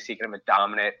excited to see him a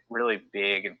dominant, really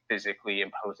big and physically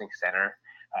imposing center.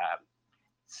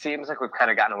 Seems like we've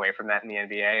kind of gotten away from that in the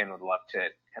NBA, and would love to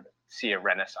kind of see a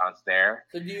renaissance there.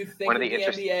 So do you think the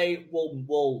NBA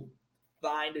will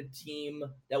find a team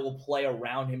that will play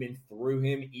around him and through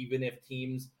him, even if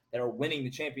teams that are winning the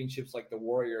championships like the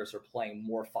Warriors are playing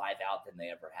more 5-out than they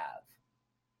ever have?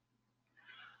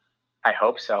 I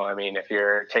hope so. I mean, if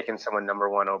you're taking someone number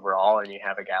 1 overall and you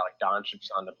have a guy like Doncic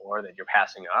on the board that you're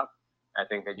passing up, I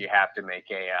think that you have to make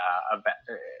a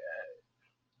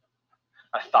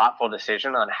thoughtful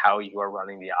decision on how you are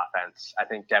running the offense. I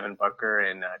think Devin Booker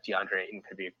and DeAndre Ayton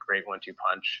could be a great 1-2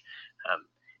 punch.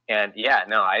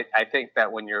 I think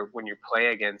that when you play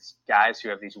against guys who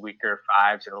have these weaker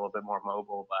fives and a little bit more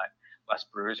mobile but less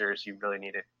bruisers, you really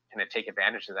need to kind of take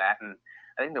advantage of that. And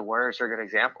I think the Warriors are a good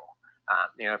example.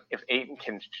 If Ayton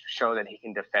can show that he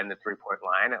can defend the 3-point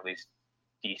line at least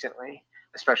decently,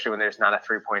 especially when there's not a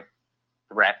 3-point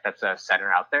threat that's a center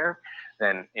out there,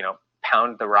 then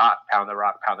pound the rock.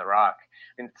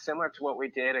 And similar to what we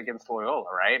did against Loyola,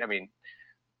 right? I mean,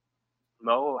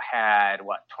 Mo had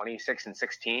 26 and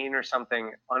 16 or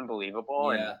something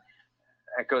unbelievable, Yeah. And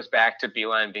that goes back to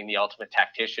Beilein being the ultimate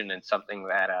tactician and something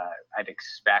that I'd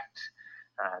expect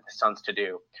the Suns to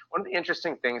do. One of the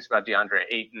interesting things about DeAndre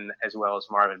Ayton as well as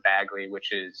Marvin Bagley,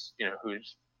 which is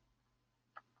who's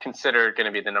considered going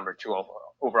to be the number 2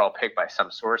 overall pick by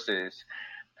some sources.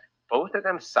 Both of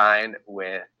them signed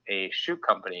with a shoe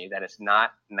company that is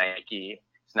not Nike,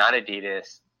 it's not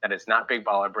Adidas, that is not Big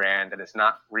Baller Brand, that is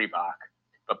not Reebok,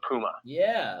 but Puma.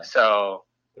 Yeah. So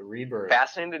The rebirth.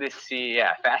 fascinated to see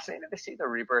the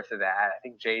rebirth of that. I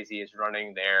think Jay-Z is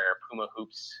running their Puma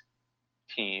Hoops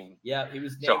team. Yeah, he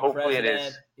was named So hopefully it president.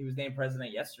 is. He was named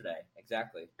president yesterday.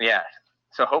 Exactly. Yeah.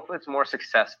 So hopefully it's more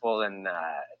successful than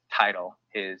Tidal,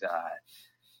 his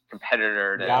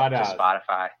competitor to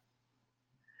Spotify.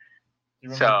 Do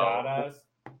you remember Dada's?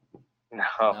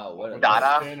 No, what With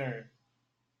Dada? the spinner.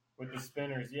 With the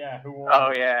spinners, yeah. Who won?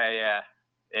 Oh, yeah.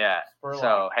 Spurlock.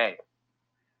 So, hey,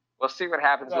 we'll see what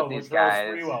happens with these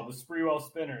guys. The Sprewell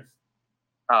spinners.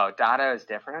 Oh, Dada is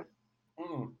different?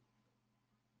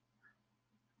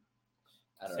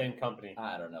 Same company.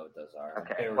 I don't know what those are.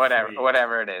 Okay, They were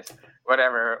whatever sweet. it is.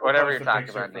 Whatever We'll you're post a talking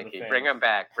picture about, for the Nikki. fans. Bring them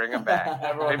back.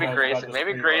 Everyone Maybe knows Grayson about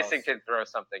the Grayson Spreewells. can throw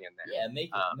something in there. Yeah, make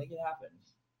it happen.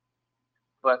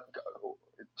 But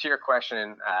to your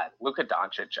question, Luka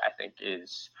Doncic, I think,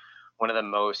 is one of the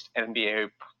most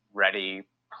NBA-ready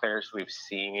players we've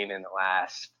seen in the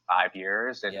last 5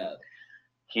 years. And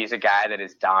he's a guy that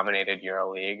has dominated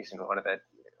EuroLeagues and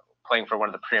playing for one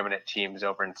of the preeminent teams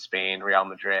over in Spain, Real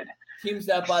Madrid. Teams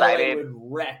that, by the way, would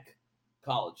wreck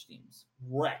college teams.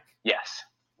 Yes,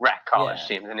 wreck college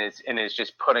teams, and is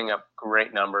just putting up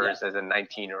great numbers as a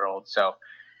 19-year-old. So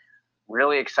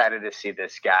really excited to see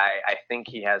this guy. I think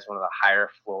he has one of the higher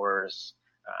floors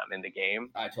in the game.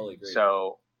 I totally agree.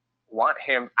 So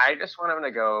I just want him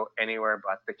to go anywhere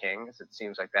but the Kings. It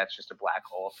seems like that's just a black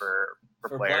hole for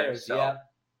players. So,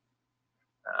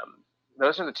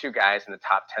 those are the 2 guys in the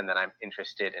top 10 that I'm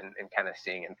interested in kind of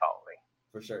seeing and following.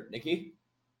 For sure. Nikki?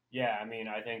 Yeah, I mean,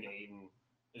 I think Ayton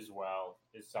as well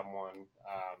is someone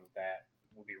that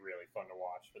will be really fun to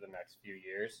watch for the next few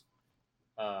years.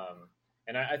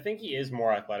 And I think he is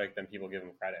more athletic than people give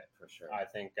him credit. For sure. I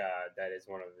think that is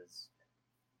one of his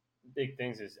big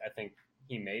things is I think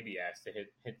he may be asked to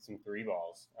hit some 3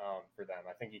 balls for them.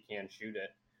 I think he can shoot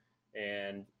it.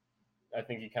 And I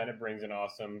think he kind of brings an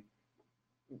awesome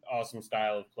awesome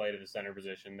style of play to the center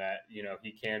position that,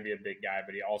 he can be a big guy,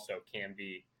 but he also can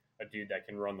be a dude that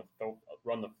can run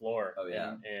the floor. Oh,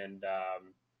 yeah. And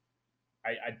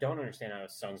I don't understand how the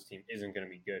Suns team isn't going to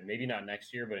be good. Maybe not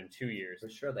next year, but in 2 years. For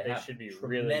sure, they should be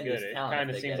really good. It kind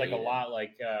of seems like a lot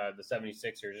like the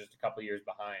 76ers, just a couple years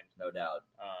behind. No doubt.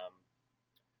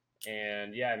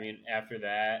 And, yeah, I mean, after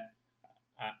that,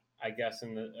 I guess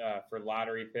for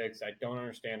lottery picks, I don't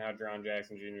understand how Jaren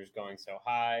Jackson Jr. is going so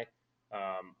high.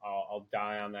 I'll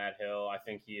die on that hill. I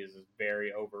think he is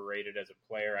very overrated as a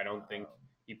player. I don't think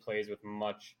he plays with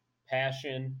much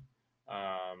passion.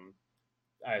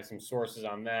 I have some sources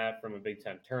on that from a Big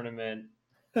Ten tournament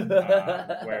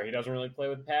where he doesn't really play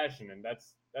with passion, and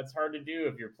that's hard to do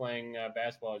if you're playing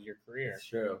basketball as your career. It's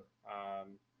true.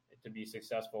 To be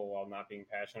successful while not being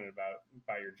passionate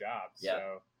about your job. Yeah.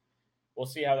 So we'll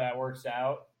see how that works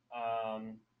out.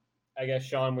 I guess,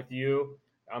 Sean, with you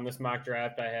on this mock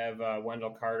draft, I have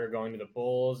Wendell Carter going to the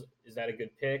Bulls. Is that a good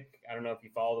pick? I don't know if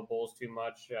you follow the Bulls too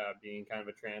much, being kind of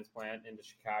a transplant into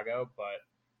Chicago, but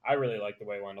I really like the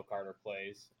way Wendell Carter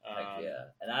plays. Heck yeah.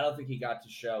 And I don't think he got to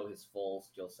show his full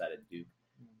skill set at Duke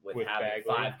with having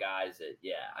Bagley. 5 guys.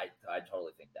 I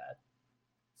totally think that.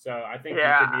 So I think he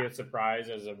could be a surprise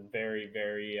as a very,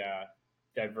 very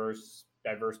diverse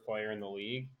player in the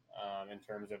league in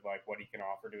terms of like what he can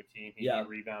offer to a team. He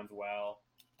rebounds well.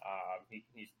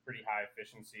 He's pretty high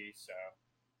efficiency, so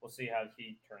we'll see how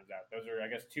he turns out. Those are, I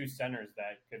guess, 2 centers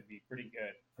that could be pretty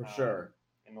good for sure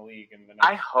in the league in the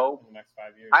next, in the next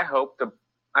 5 years. I hope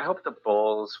the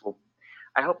Bulls will.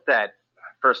 I hope that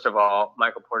first of all,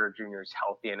 Michael Porter Jr. is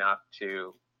healthy enough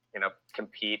to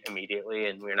compete immediately,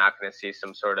 and we're not going to see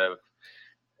some sort of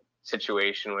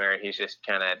situation where he's just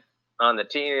kind of on the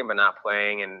team but not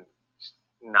playing and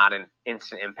not an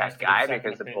instant impact guy,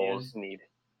 because the Bulls need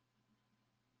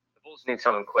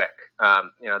someone quick.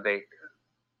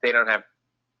 They don't have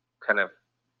kind of.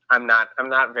 I'm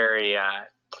not very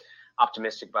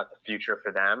optimistic about the future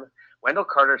for them. Wendell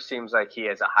Carter seems like he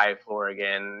has a high floor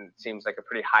again, seems like a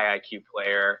pretty high IQ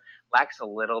player, lacks a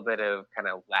little bit of kind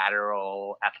of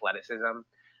lateral athleticism,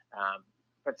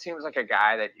 but seems like a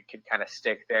guy that you could kind of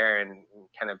stick there and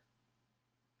kind of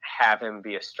have him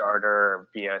be a starter or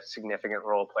be a significant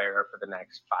role player for the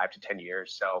next 5 to 10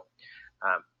 years. So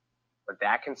with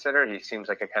that considered, he seems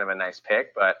like a kind of a nice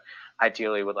pick, but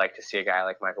ideally would like to see a guy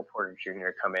like Michael Porter Jr.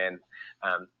 come in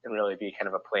and really be kind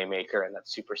of a playmaker and that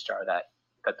superstar that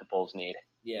the Bulls need.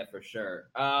 Yeah, for sure.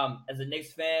 As a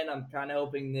Knicks fan, I'm kind of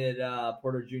hoping that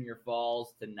Porter Jr.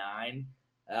 falls to 9.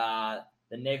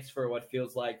 The Knicks, for what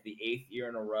feels like the 8th year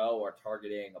in a row, are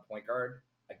targeting a point guard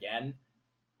again.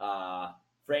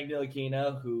 Frank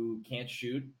Ntilikina, who can't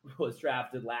shoot, was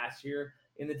drafted last year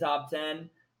in the top 10.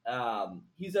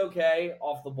 He's okay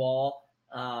off the ball,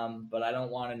 but I don't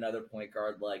want another point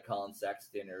guard like Colin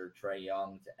Sexton or Trae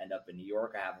Young to end up in New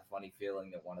York. I have a funny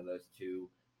feeling that one of those two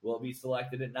will be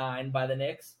selected at 9 by the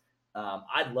Knicks.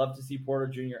 I'd love to see Porter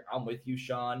Jr. I'm with you,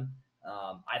 Sean.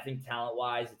 I think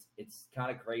talent-wise, it's kind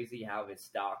of crazy how his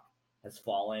stock has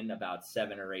fallen about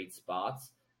 7 or 8 spots.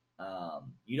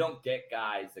 You don't get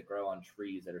guys that grow on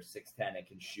trees that are 6'10" and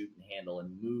can shoot and handle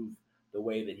and move the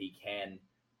way that he can.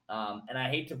 And I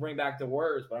hate to bring back the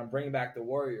Warriors, but I'm bringing back the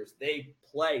Warriors. They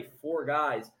play 4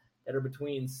 guys that are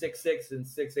between 6'6" and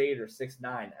 6'8" or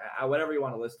 6'9", whatever you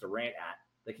want to list Durant at.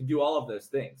 They can do all of those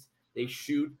things. They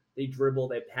shoot, they dribble,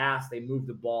 they pass, they move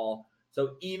the ball.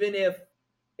 So even if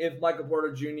Michael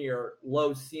Porter Jr.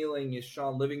 low ceiling is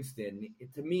Sean Livingston,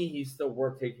 to me, he's still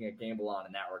worth taking a gamble on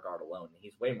in that regard alone.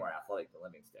 He's way more athletic than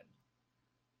Livingston.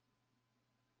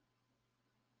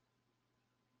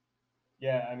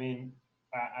 Yeah, I mean,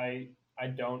 I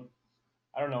don't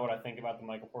know what I think about the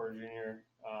Michael Porter Jr.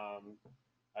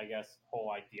 I guess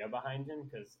whole idea behind him,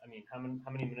 because I mean, how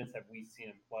many minutes have we seen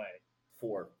him play?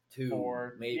 4,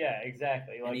 maybe. Yeah,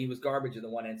 exactly. And he was garbage in the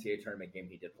one NCAA tournament game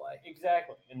he did play.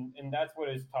 Exactly, and that's what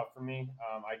is tough for me.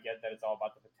 I get that it's all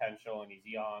about the potential, and he's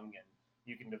young, and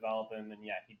you can develop him, and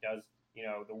yeah, he does.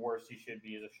 The worst he should be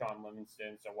is a Sean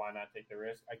Livingston, so why not take the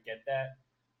risk? I get that,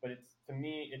 but to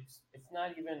me, it's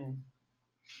not even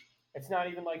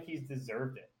like he's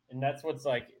deserved it, and that's what's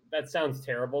like. That sounds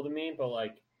terrible to me, but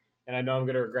and I know I'm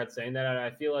gonna regret saying that. I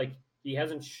feel like he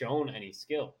hasn't shown any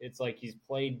skill. It's like he's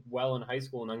played well in high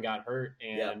school and then got hurt,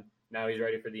 and now he's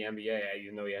ready for the NBA,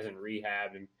 even though he hasn't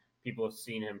rehabbed, and people have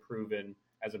seen him proven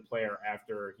as a player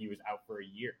after he was out for a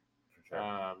year. For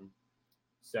sure.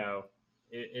 So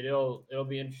it'll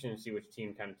be interesting to see which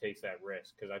team kind of takes that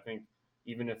risk, because I think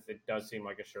even if it does seem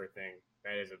like a sure thing,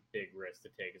 that is a big risk to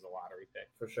take as a lottery pick.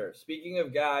 For sure. Speaking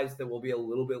of guys that will be a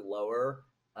little bit lower,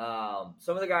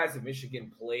 some of the guys that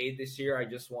Michigan played this year, I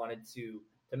just wanted to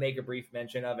to make a brief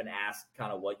mention of and ask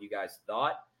kind of what you guys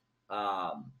thought.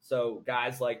 So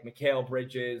guys like Mikal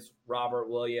Bridges, Robert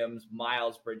Williams,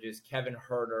 Miles Bridges, Kevin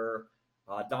Huerter,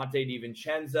 Dante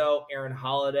DiVincenzo, Aaron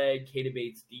Holiday, Keita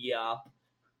Bates-Diop,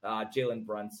 Jalen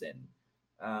Brunson.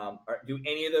 Do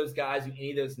any of those guys, do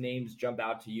any of those names jump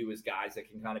out to you as guys that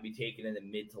can kind of be taken in the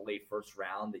mid to late first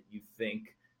round that you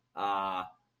think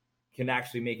can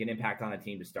actually make an impact on a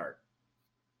team to start?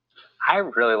 I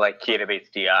really like Keita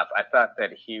Bates-Diop. I thought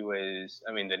that he was,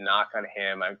 the knock on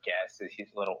him, I guess, is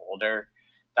he's a little older.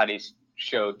 Thought he's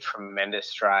showed tremendous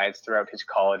strides throughout his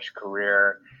college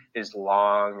career. Is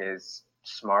long, is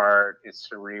smart, is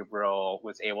cerebral,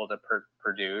 was able to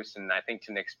produce. And I think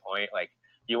to Nick's point, like,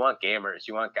 you want gamers.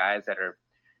 You want guys that are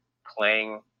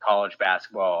playing college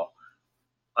basketball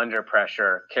under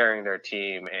pressure, carrying their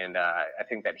team. And I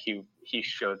think that he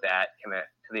showed that kind of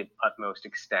to the utmost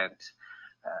extent.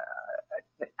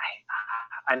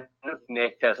 I know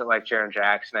Nick doesn't like Jaren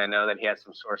Jackson. I know that he has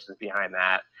some sources behind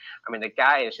that. The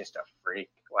guy is just a freak.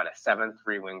 What, a 7'3"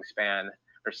 wingspan,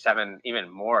 or 7, even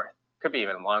more, could be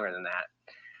even longer than that.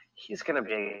 He's going to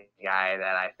be a guy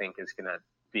that I think is going to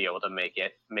be able to make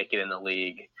it in the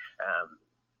league.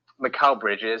 Mikal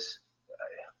Bridges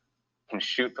can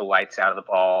shoot the lights out of the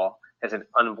ball, has an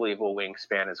unbelievable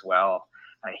wingspan as well.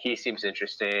 He seems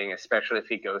interesting, especially if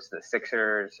he goes to the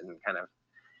Sixers and kind of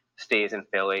stays in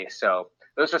Philly. So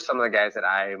those are some of the guys that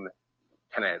I'm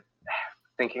kind of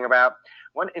thinking about.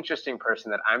 One interesting person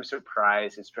that I'm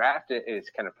surprised is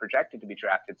kind of projected to be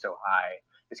drafted so high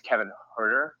is Kevin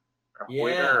Huerter,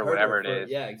 or whatever it is.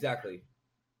 Yeah, exactly.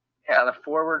 Yeah, the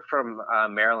forward from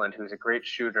Maryland, who's a great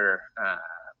shooter,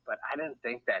 but I didn't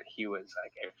think that he was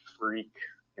like a freak,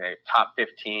 top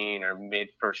 15 or mid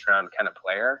first round kind of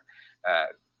player.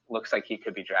 Looks like he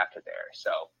could be drafted there.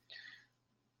 So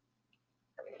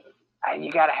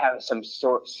you got to have some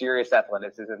serious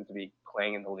athleticism to be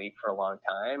playing in the league for a long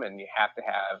time, and you have to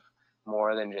have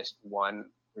more than just one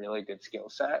really good skill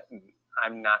set. And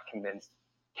I'm not convinced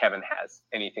Kevin has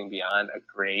anything beyond a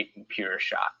great and pure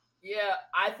shot. Yeah,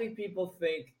 I think people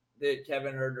think that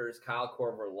Kevin Huerter is Kyle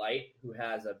Korver light, who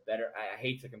has a better – I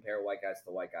hate to compare white guys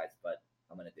to white guys, but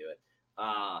I'm going to do it.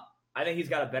 I think he's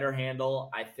got a better handle.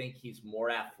 I think he's more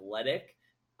athletic.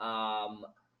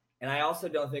 And I also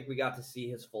don't think we got to see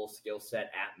his full skill set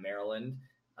at Maryland.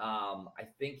 I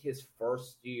think his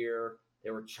first year, they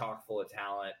were chock full of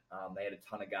talent. They had a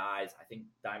ton of guys. I think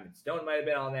Diamond Stone might have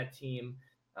been on that team.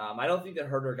 I don't think that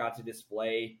Huerter got to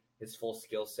display his full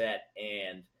skill set.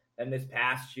 And then this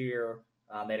past year,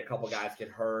 they had a couple guys get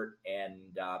hurt,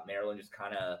 and Maryland just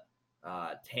kind of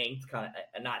tanked,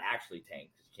 not actually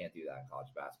tanked, because you can't do that in college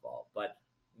basketball, but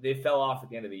they fell off at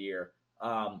the end of the year.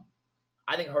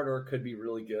 I think Huerter could be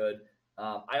really good.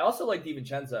 I also like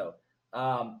DiVincenzo.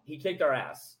 He kicked our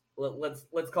ass.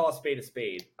 Let's call a spade a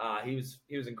spade. He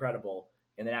was incredible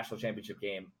in the national championship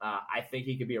game. I think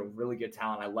he could be a really good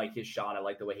talent. I like his shot. I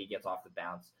like the way he gets off the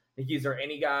bounce. Nikki, is there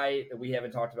any guy that we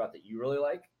haven't talked about that you really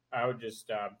like? I would just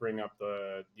bring up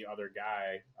the other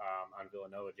guy on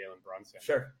Villanova, Jalen Brunson.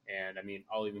 Sure. And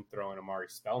I'll even throw in Amari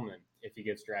Spellman if he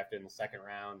gets drafted in the second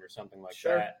round or something like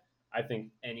Sure. that. I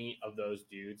think any of those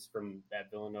dudes from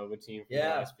that Villanova team from the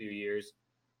last few years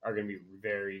are going to be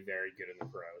very, very good in the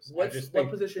pros. What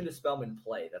position does Spellman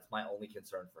play? That's my only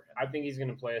concern for him. I think he's going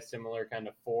to play a similar kind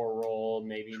of 4 role,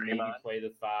 maybe play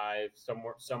the 5,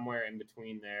 somewhere in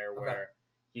between there, where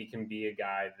he can be a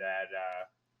guy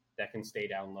that can stay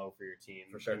down low for your team,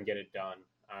 for sure, and get it done,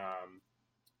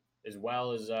 as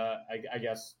well as I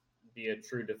guess be a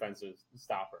true defensive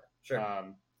stopper. Sure.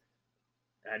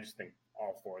 And I just think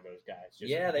all 4 of those guys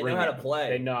they know how to play.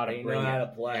 They know how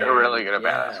to play. They're really good at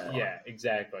basketball. Yeah,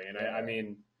 exactly.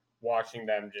 And watching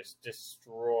them just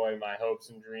destroy my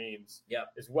hopes and dreams.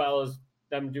 Yep. As well as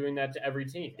them doing that to every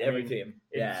team. Every team.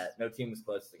 Yeah, no team was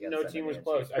close against No team was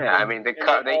close. Yeah,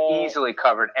 they easily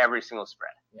covered every single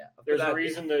spread. Yeah. There's a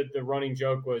reason the running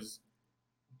joke was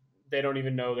they don't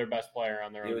even know their best player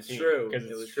on their own team. It was true. Because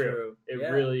it was true. It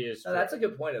really is true. That's a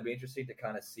good point. It'll be interesting to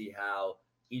kind of see how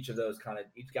each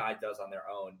guy does on their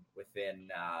own within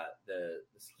the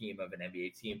scheme of an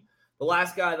NBA team. The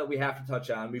last guy that we have to touch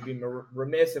on, we'd be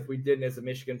remiss if we didn't as a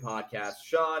Michigan podcast.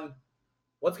 Sean,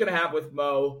 what's going to happen with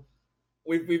Mo?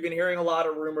 We've been hearing a lot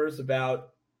of rumors about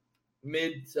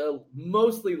mid to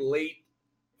mostly late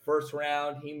first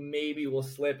round. He maybe will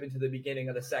slip into the beginning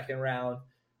of the second round.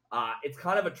 It's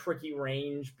kind of a tricky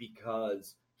range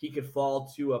because he could fall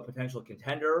to a potential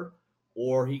contender,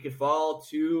 or he could fall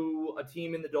to a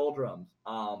team in the doldrums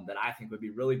that I think would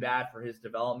be really bad for his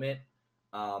development.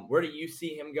 Where do you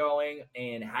see him going,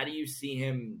 and how do you see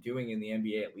him doing in the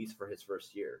NBA, at least for his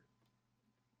first year?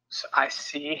 So I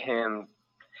see him.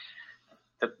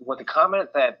 The comment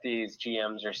that these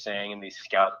GMs are saying and these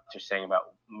scouts are saying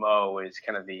about Mo is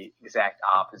kind of the exact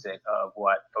opposite of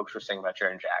what folks were saying about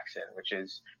Jaren Jackson, which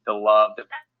is the love, the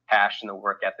passion, the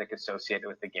work ethic associated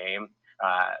with the game.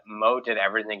 Mo did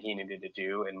everything he needed to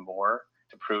do and more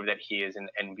to prove that he is an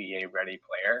NBA-ready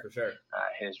player. For sure.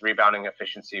 His rebounding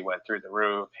efficiency went through the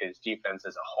roof. His defense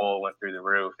as a whole went through the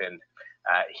roof, and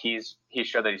he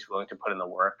showed that he's willing to put in the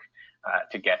work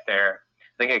to get there.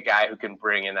 I think a guy who can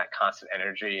bring in that constant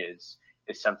energy is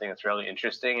something that's really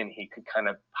interesting, and he could kind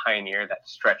of pioneer that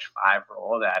stretch five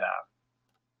role that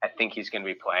I think he's going to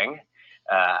be playing.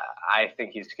 I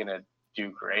think he's going to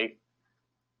do great.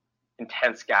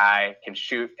 Intense guy, can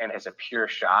shoot and has a pure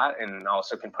shot, and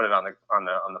also can put it on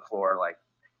the floor like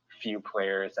few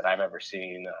players that I've ever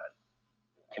seen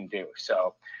can do.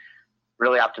 So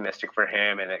really optimistic for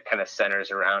him, and it kind of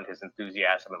centers around his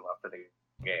enthusiasm and love for the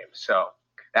game. So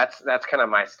that's kind of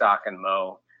my stock in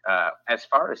Mo. As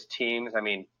far as teams, I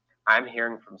mean, I'm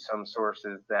hearing from some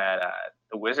sources that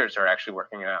the Wizards are actually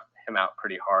working him out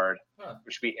pretty hard,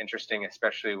 which would be interesting,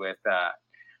 especially with the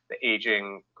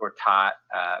aging Gortat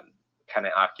kind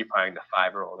of occupying the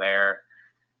five role there.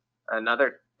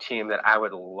 Another team that I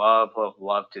would love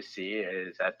to see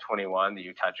is at 21, the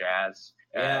Utah Jazz.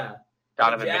 Yeah.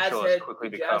 Donovan Mitchell has quickly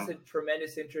become. Jazz had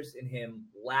tremendous interest in him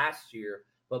last year,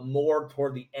 but more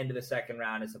toward the end of the second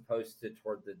round as opposed to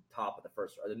toward the top of the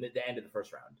first, or the end of the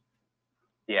first round.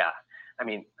 Yeah. I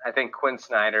mean, I think Quinn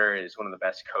Snyder is one of the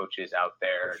best coaches out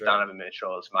there. Sure. Donovan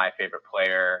Mitchell is my favorite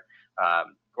player.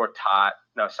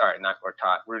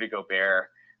 Rudy Gobert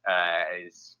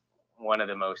is one of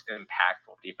the most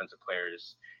impactful defensive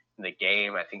players in the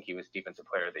game. I think he was Defensive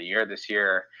Player of the Year this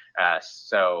year.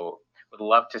 So would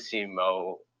love to see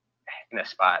Mo in a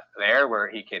spot there where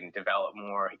he can develop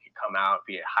more. He can come out,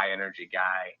 be a high energy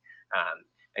guy,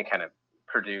 and kind of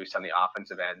produce on the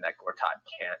offensive end that Gortat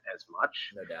can't as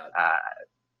much. No doubt.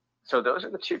 So those are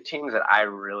the two teams that I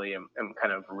really am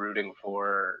kind of rooting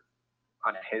for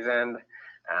on his end.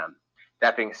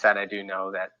 That being said, I do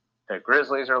know that the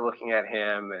Grizzlies are looking at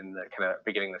him and the kind of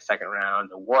beginning of the second round.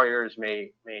 The Warriors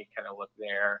may kind of look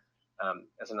there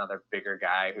as another bigger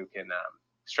guy who can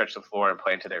stretch the floor and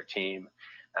play into their team.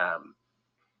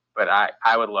 But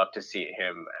I would love to see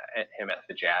him at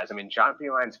the Jazz. I mean, John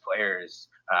Beilein's players,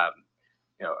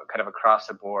 kind of across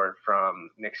the board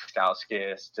from Nick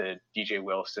Stauskas to DJ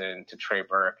Wilson to Trey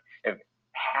Burke, have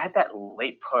had that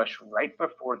late push right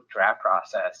before the draft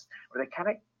process where they kind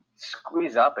of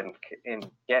squeeze up and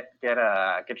get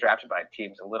drafted by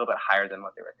teams a little bit higher than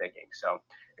what they were thinking. So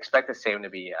expect the same to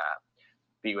be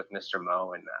with Mr.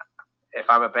 Mo. And if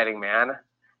I'm a betting man,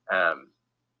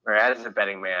 or as a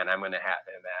betting man, I'm going to have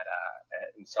him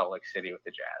in Salt Lake City with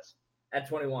the Jazz. At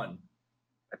 21.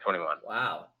 At 21.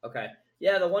 Wow. Okay.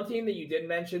 Yeah, the one team that you did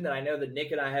mention that I know that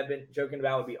Nick and I have been joking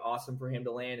about would be awesome for him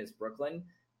to land is Brooklyn.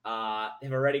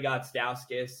 They've already got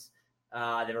Stauskas.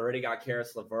 They've already got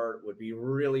Karis LeVert. Would be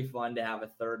really fun to have a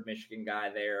third Michigan guy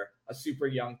there. A super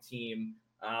young team.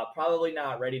 Probably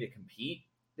not ready to compete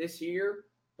this year,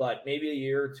 but maybe a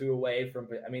year or two away from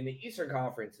 – I mean, the Eastern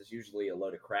Conference is usually a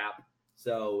load of crap,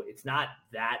 so it's not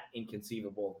that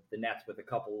inconceivable. The Nets, with a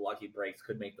couple of lucky breaks,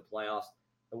 could make the playoffs.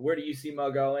 Where do you see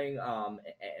Mo going,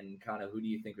 and kind of who do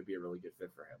you think would be a really good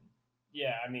fit for him?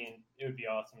 Yeah, I mean, it would be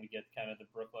awesome to get kind of the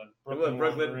Brooklyn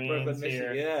Michigan,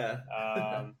 here. Yeah.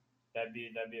 That'd be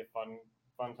a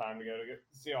fun time to go to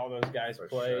see all those guys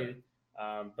play.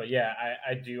 Sure. But yeah,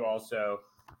 I do also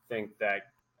think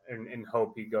that and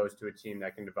hope he goes to a team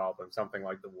that can develop him, something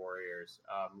like the Warriors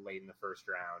late in the first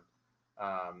round.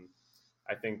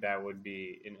 I think that would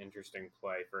be an interesting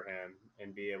play for him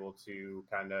and be able to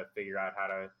kind of figure out how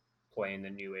to play in the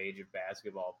new age of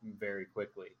basketball very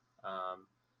quickly.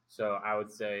 So I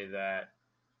would say that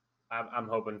I'm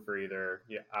hoping for either,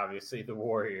 obviously the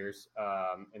Warriors,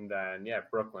 and then,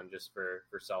 Brooklyn, just for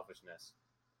selfishness.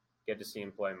 Get to see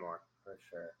him play more. For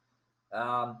sure.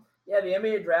 The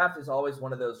NBA draft is always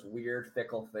one of those weird,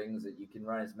 fickle things that you can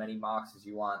run as many mocks as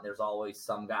you want. There's always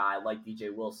some guy like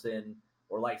DJ Wilson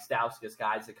or like Stauskas,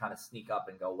 guys that kind of sneak up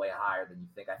and go way higher than you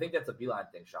think. I think that's a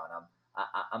Beilein thing, Sean.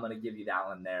 I'm going to give you that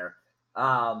one there.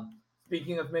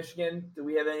 Speaking of Michigan, do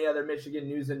we have any other Michigan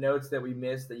news and notes that we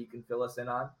missed that you can fill us in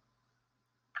on?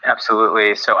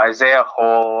 Absolutely. So Isaiah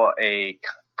Hole, a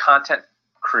content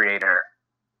creator,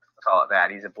 let's call it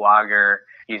that. He's a blogger.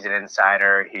 He's an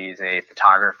insider. He's a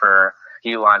photographer.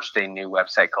 He launched a new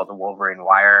website called the Wolverine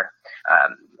Wire.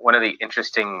 One of the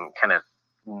interesting kind of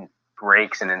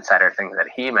breaks and insider things that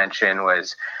he mentioned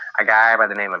was a guy by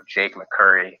the name of Jake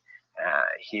McCurry.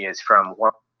 He is from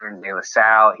De La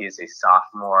Salle. He's a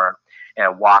sophomore and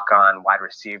a walk-on wide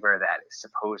receiver that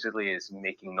supposedly is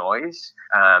making noise.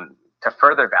 To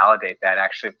further validate that,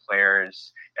 actually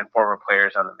players and former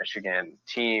players on the Michigan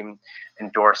team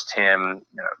endorsed him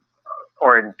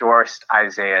or endorsed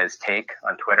Isaiah's take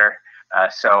on Twitter.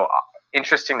 So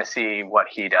interesting to see what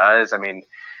he does. I mean,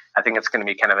 I think it's going to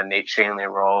be kind of a Nate Shanley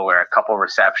role where a couple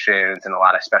receptions and a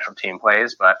lot of special team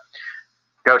plays, but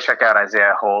go check out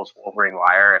Isaiah Hull's Wolverine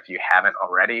Wire if you haven't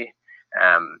already.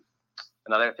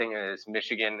 Another thing is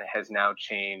Michigan has now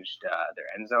changed their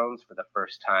end zones for the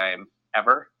first time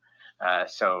ever.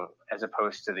 So as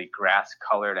opposed to the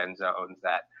grass-colored end zones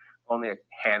that only a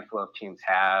handful of teams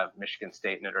have, Michigan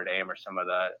State, Notre Dame, or some of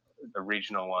the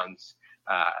regional ones,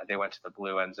 they went to the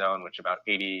blue end zone, which about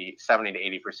 70 to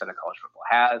 80% of college football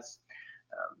has.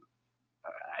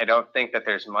 I don't think that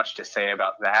there's much to say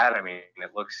about that. I mean,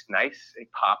 it looks nice. It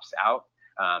pops out.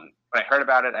 When I heard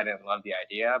about it, I didn't love the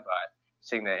idea, but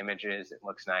seeing the images, it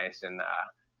looks nice. And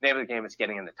the name of the game is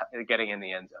getting in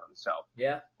the end zone. So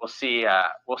yeah, we'll see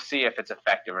if it's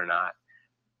effective or not.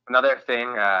 Another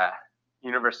thing,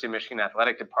 University of Michigan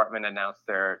Athletic Department announced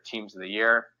their teams of the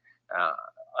year.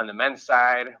 On the men's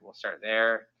side, we'll start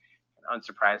there. And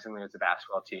unsurprisingly, it was the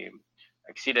basketball team.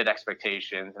 Exceeded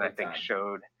expectations, and I think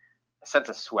showed a sense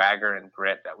of swagger and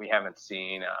grit that we haven't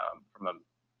seen from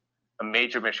a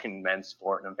major Michigan men's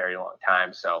sport in a very long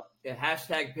time. So yeah,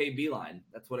 hashtag pay Beeline.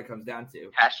 That's what it comes down to.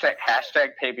 Hashtag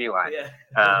pay Beeline.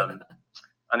 Yeah.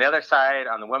 On the other side,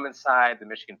 on the women's side, the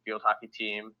Michigan field hockey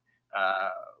team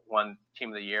won Team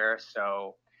of the Year.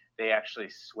 So they actually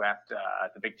swept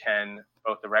the Big Ten,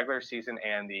 both the regular season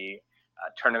and the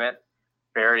tournament.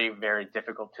 Very, very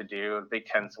difficult to do. The Big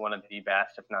Ten's one of the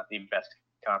best, if not the best,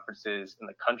 conferences in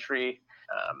the country.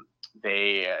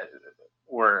 They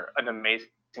were an amazing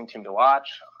team to watch.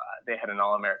 They had an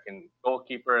All-American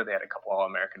goalkeeper. They had a couple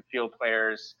All-American field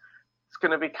players. It's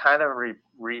going to be kind of a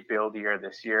rebuild year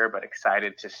this year, but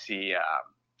excited to see,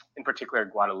 in particular,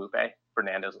 Guadalupe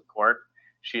Fernandez-Lacourt.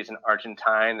 She's an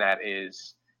Argentine that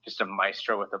is just a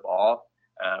maestro with the ball.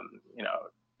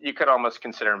 You could almost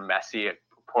consider Messi a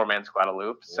poor man's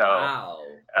Guadalupe. So, wow.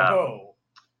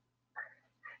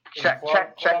 Check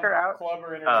her out. Club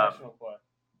or international play.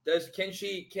 Can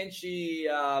she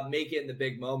make it in the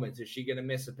big moments? Is she gonna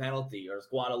miss a penalty, or is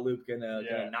Guadalupe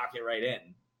gonna knock it right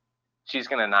in? She's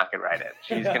gonna knock it right in.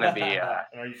 She's gonna be.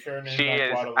 Are you sure? She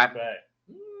is. Guadalupe?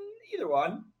 Either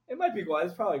one. It might be Guadalupe.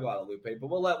 It's probably Guadalupe, but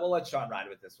we'll let Sean ride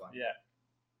with this one. Yeah.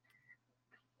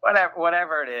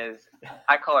 Whatever it is,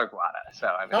 I call her Guada. So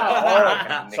I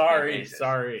mean,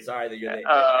 sorry that you're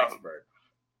the expert.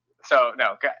 So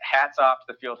no, hats off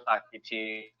to the field hockey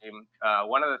team.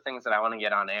 One of the things that I want to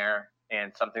get on air,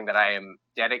 and something that I am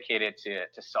dedicated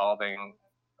to solving,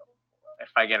 if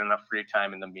I get enough free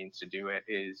time and the means to do it,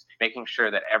 is making sure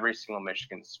that every single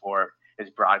Michigan sport is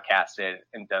broadcasted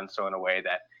and done so in a way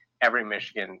that every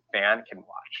Michigan fan can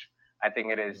watch. I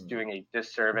think it is doing a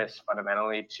disservice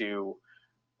fundamentally to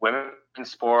women's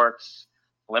sports,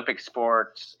 Olympic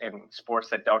sports, and sports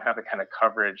that don't have the kind of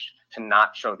coverage to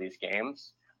not show these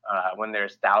games. When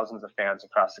there's thousands of fans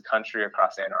across the country,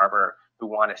 across Ann Arbor, who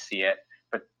want to see it,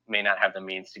 but may not have the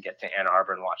means to get to Ann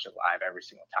Arbor and watch it live every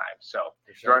single time. So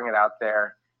throwing it out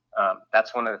there,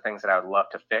 that's one of the things that I would love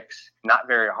to fix. Not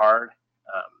very hard,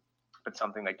 but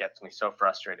something that gets me so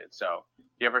frustrated. So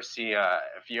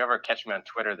if you ever catch me on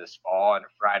Twitter this fall on a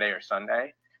Friday or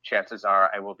Sunday, chances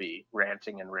are I will be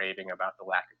ranting and raving about the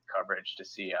lack of coverage to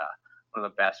see one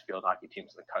of the best field hockey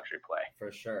teams in the country play.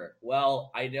 For sure.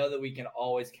 Well, I know that we can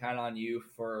always count on you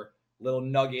for little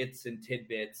nuggets and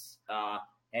tidbits.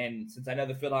 And since I know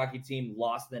the field hockey team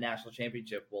lost the national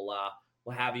championship, we'll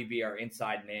have you be our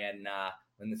inside man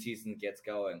when the season gets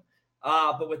going.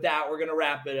 But with that, we're going to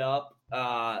wrap it up.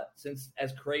 Since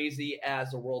as crazy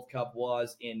as the World Cup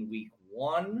was in week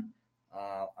 1,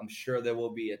 I'm sure there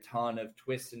will be a ton of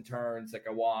twists and turns that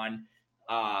go on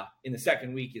in the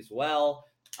second week as well.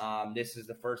 This is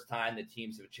the first time that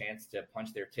teams have a chance to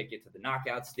punch their ticket to the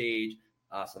knockout stage.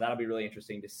 So that'll be really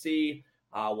interesting to see.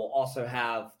 We'll also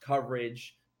have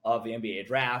coverage of the NBA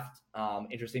draft.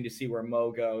 Interesting to see where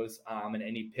Mo goes and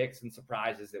any picks and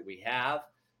surprises that we have.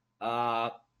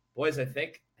 Boys, I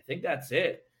think that's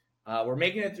it. We're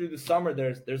making it through the summer.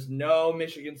 There's no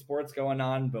Michigan sports going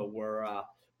on, but we're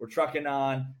trucking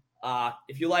on.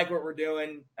 If you like what we're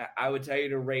doing, I would tell you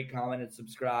to rate, comment, and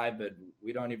subscribe, but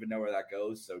we don't even know where that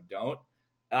goes, so don't.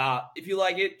 If you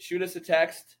like it, shoot us a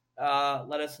text.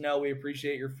 Let us know. We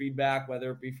appreciate your feedback,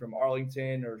 whether it be from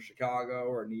Arlington or Chicago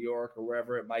or New York or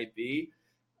wherever it might be.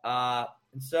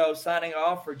 And so, signing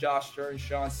off for Josh Stern,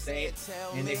 Sean Saint,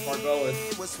 and Nick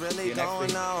Margolis. What's See really you next going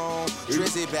week. on?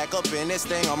 Drizzy back up in this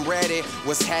thing, I'm ready.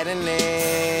 What's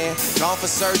happening? Gone for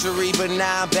surgery, but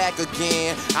now I'm back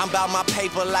again. I'm about my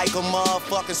paper like a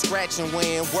motherfucking scratch and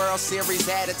win. World Series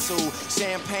attitude,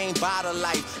 champagne bottle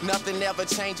life. Nothing ever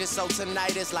changes, so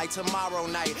tonight is like tomorrow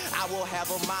night. I will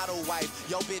have a model wife.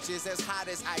 Yo, bitch is as hot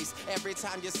as ice. Every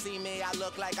time you see me, I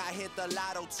look like I hit the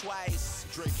lotto twice.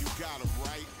 Drake, you got him,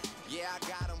 right? Yeah, I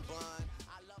got 'em.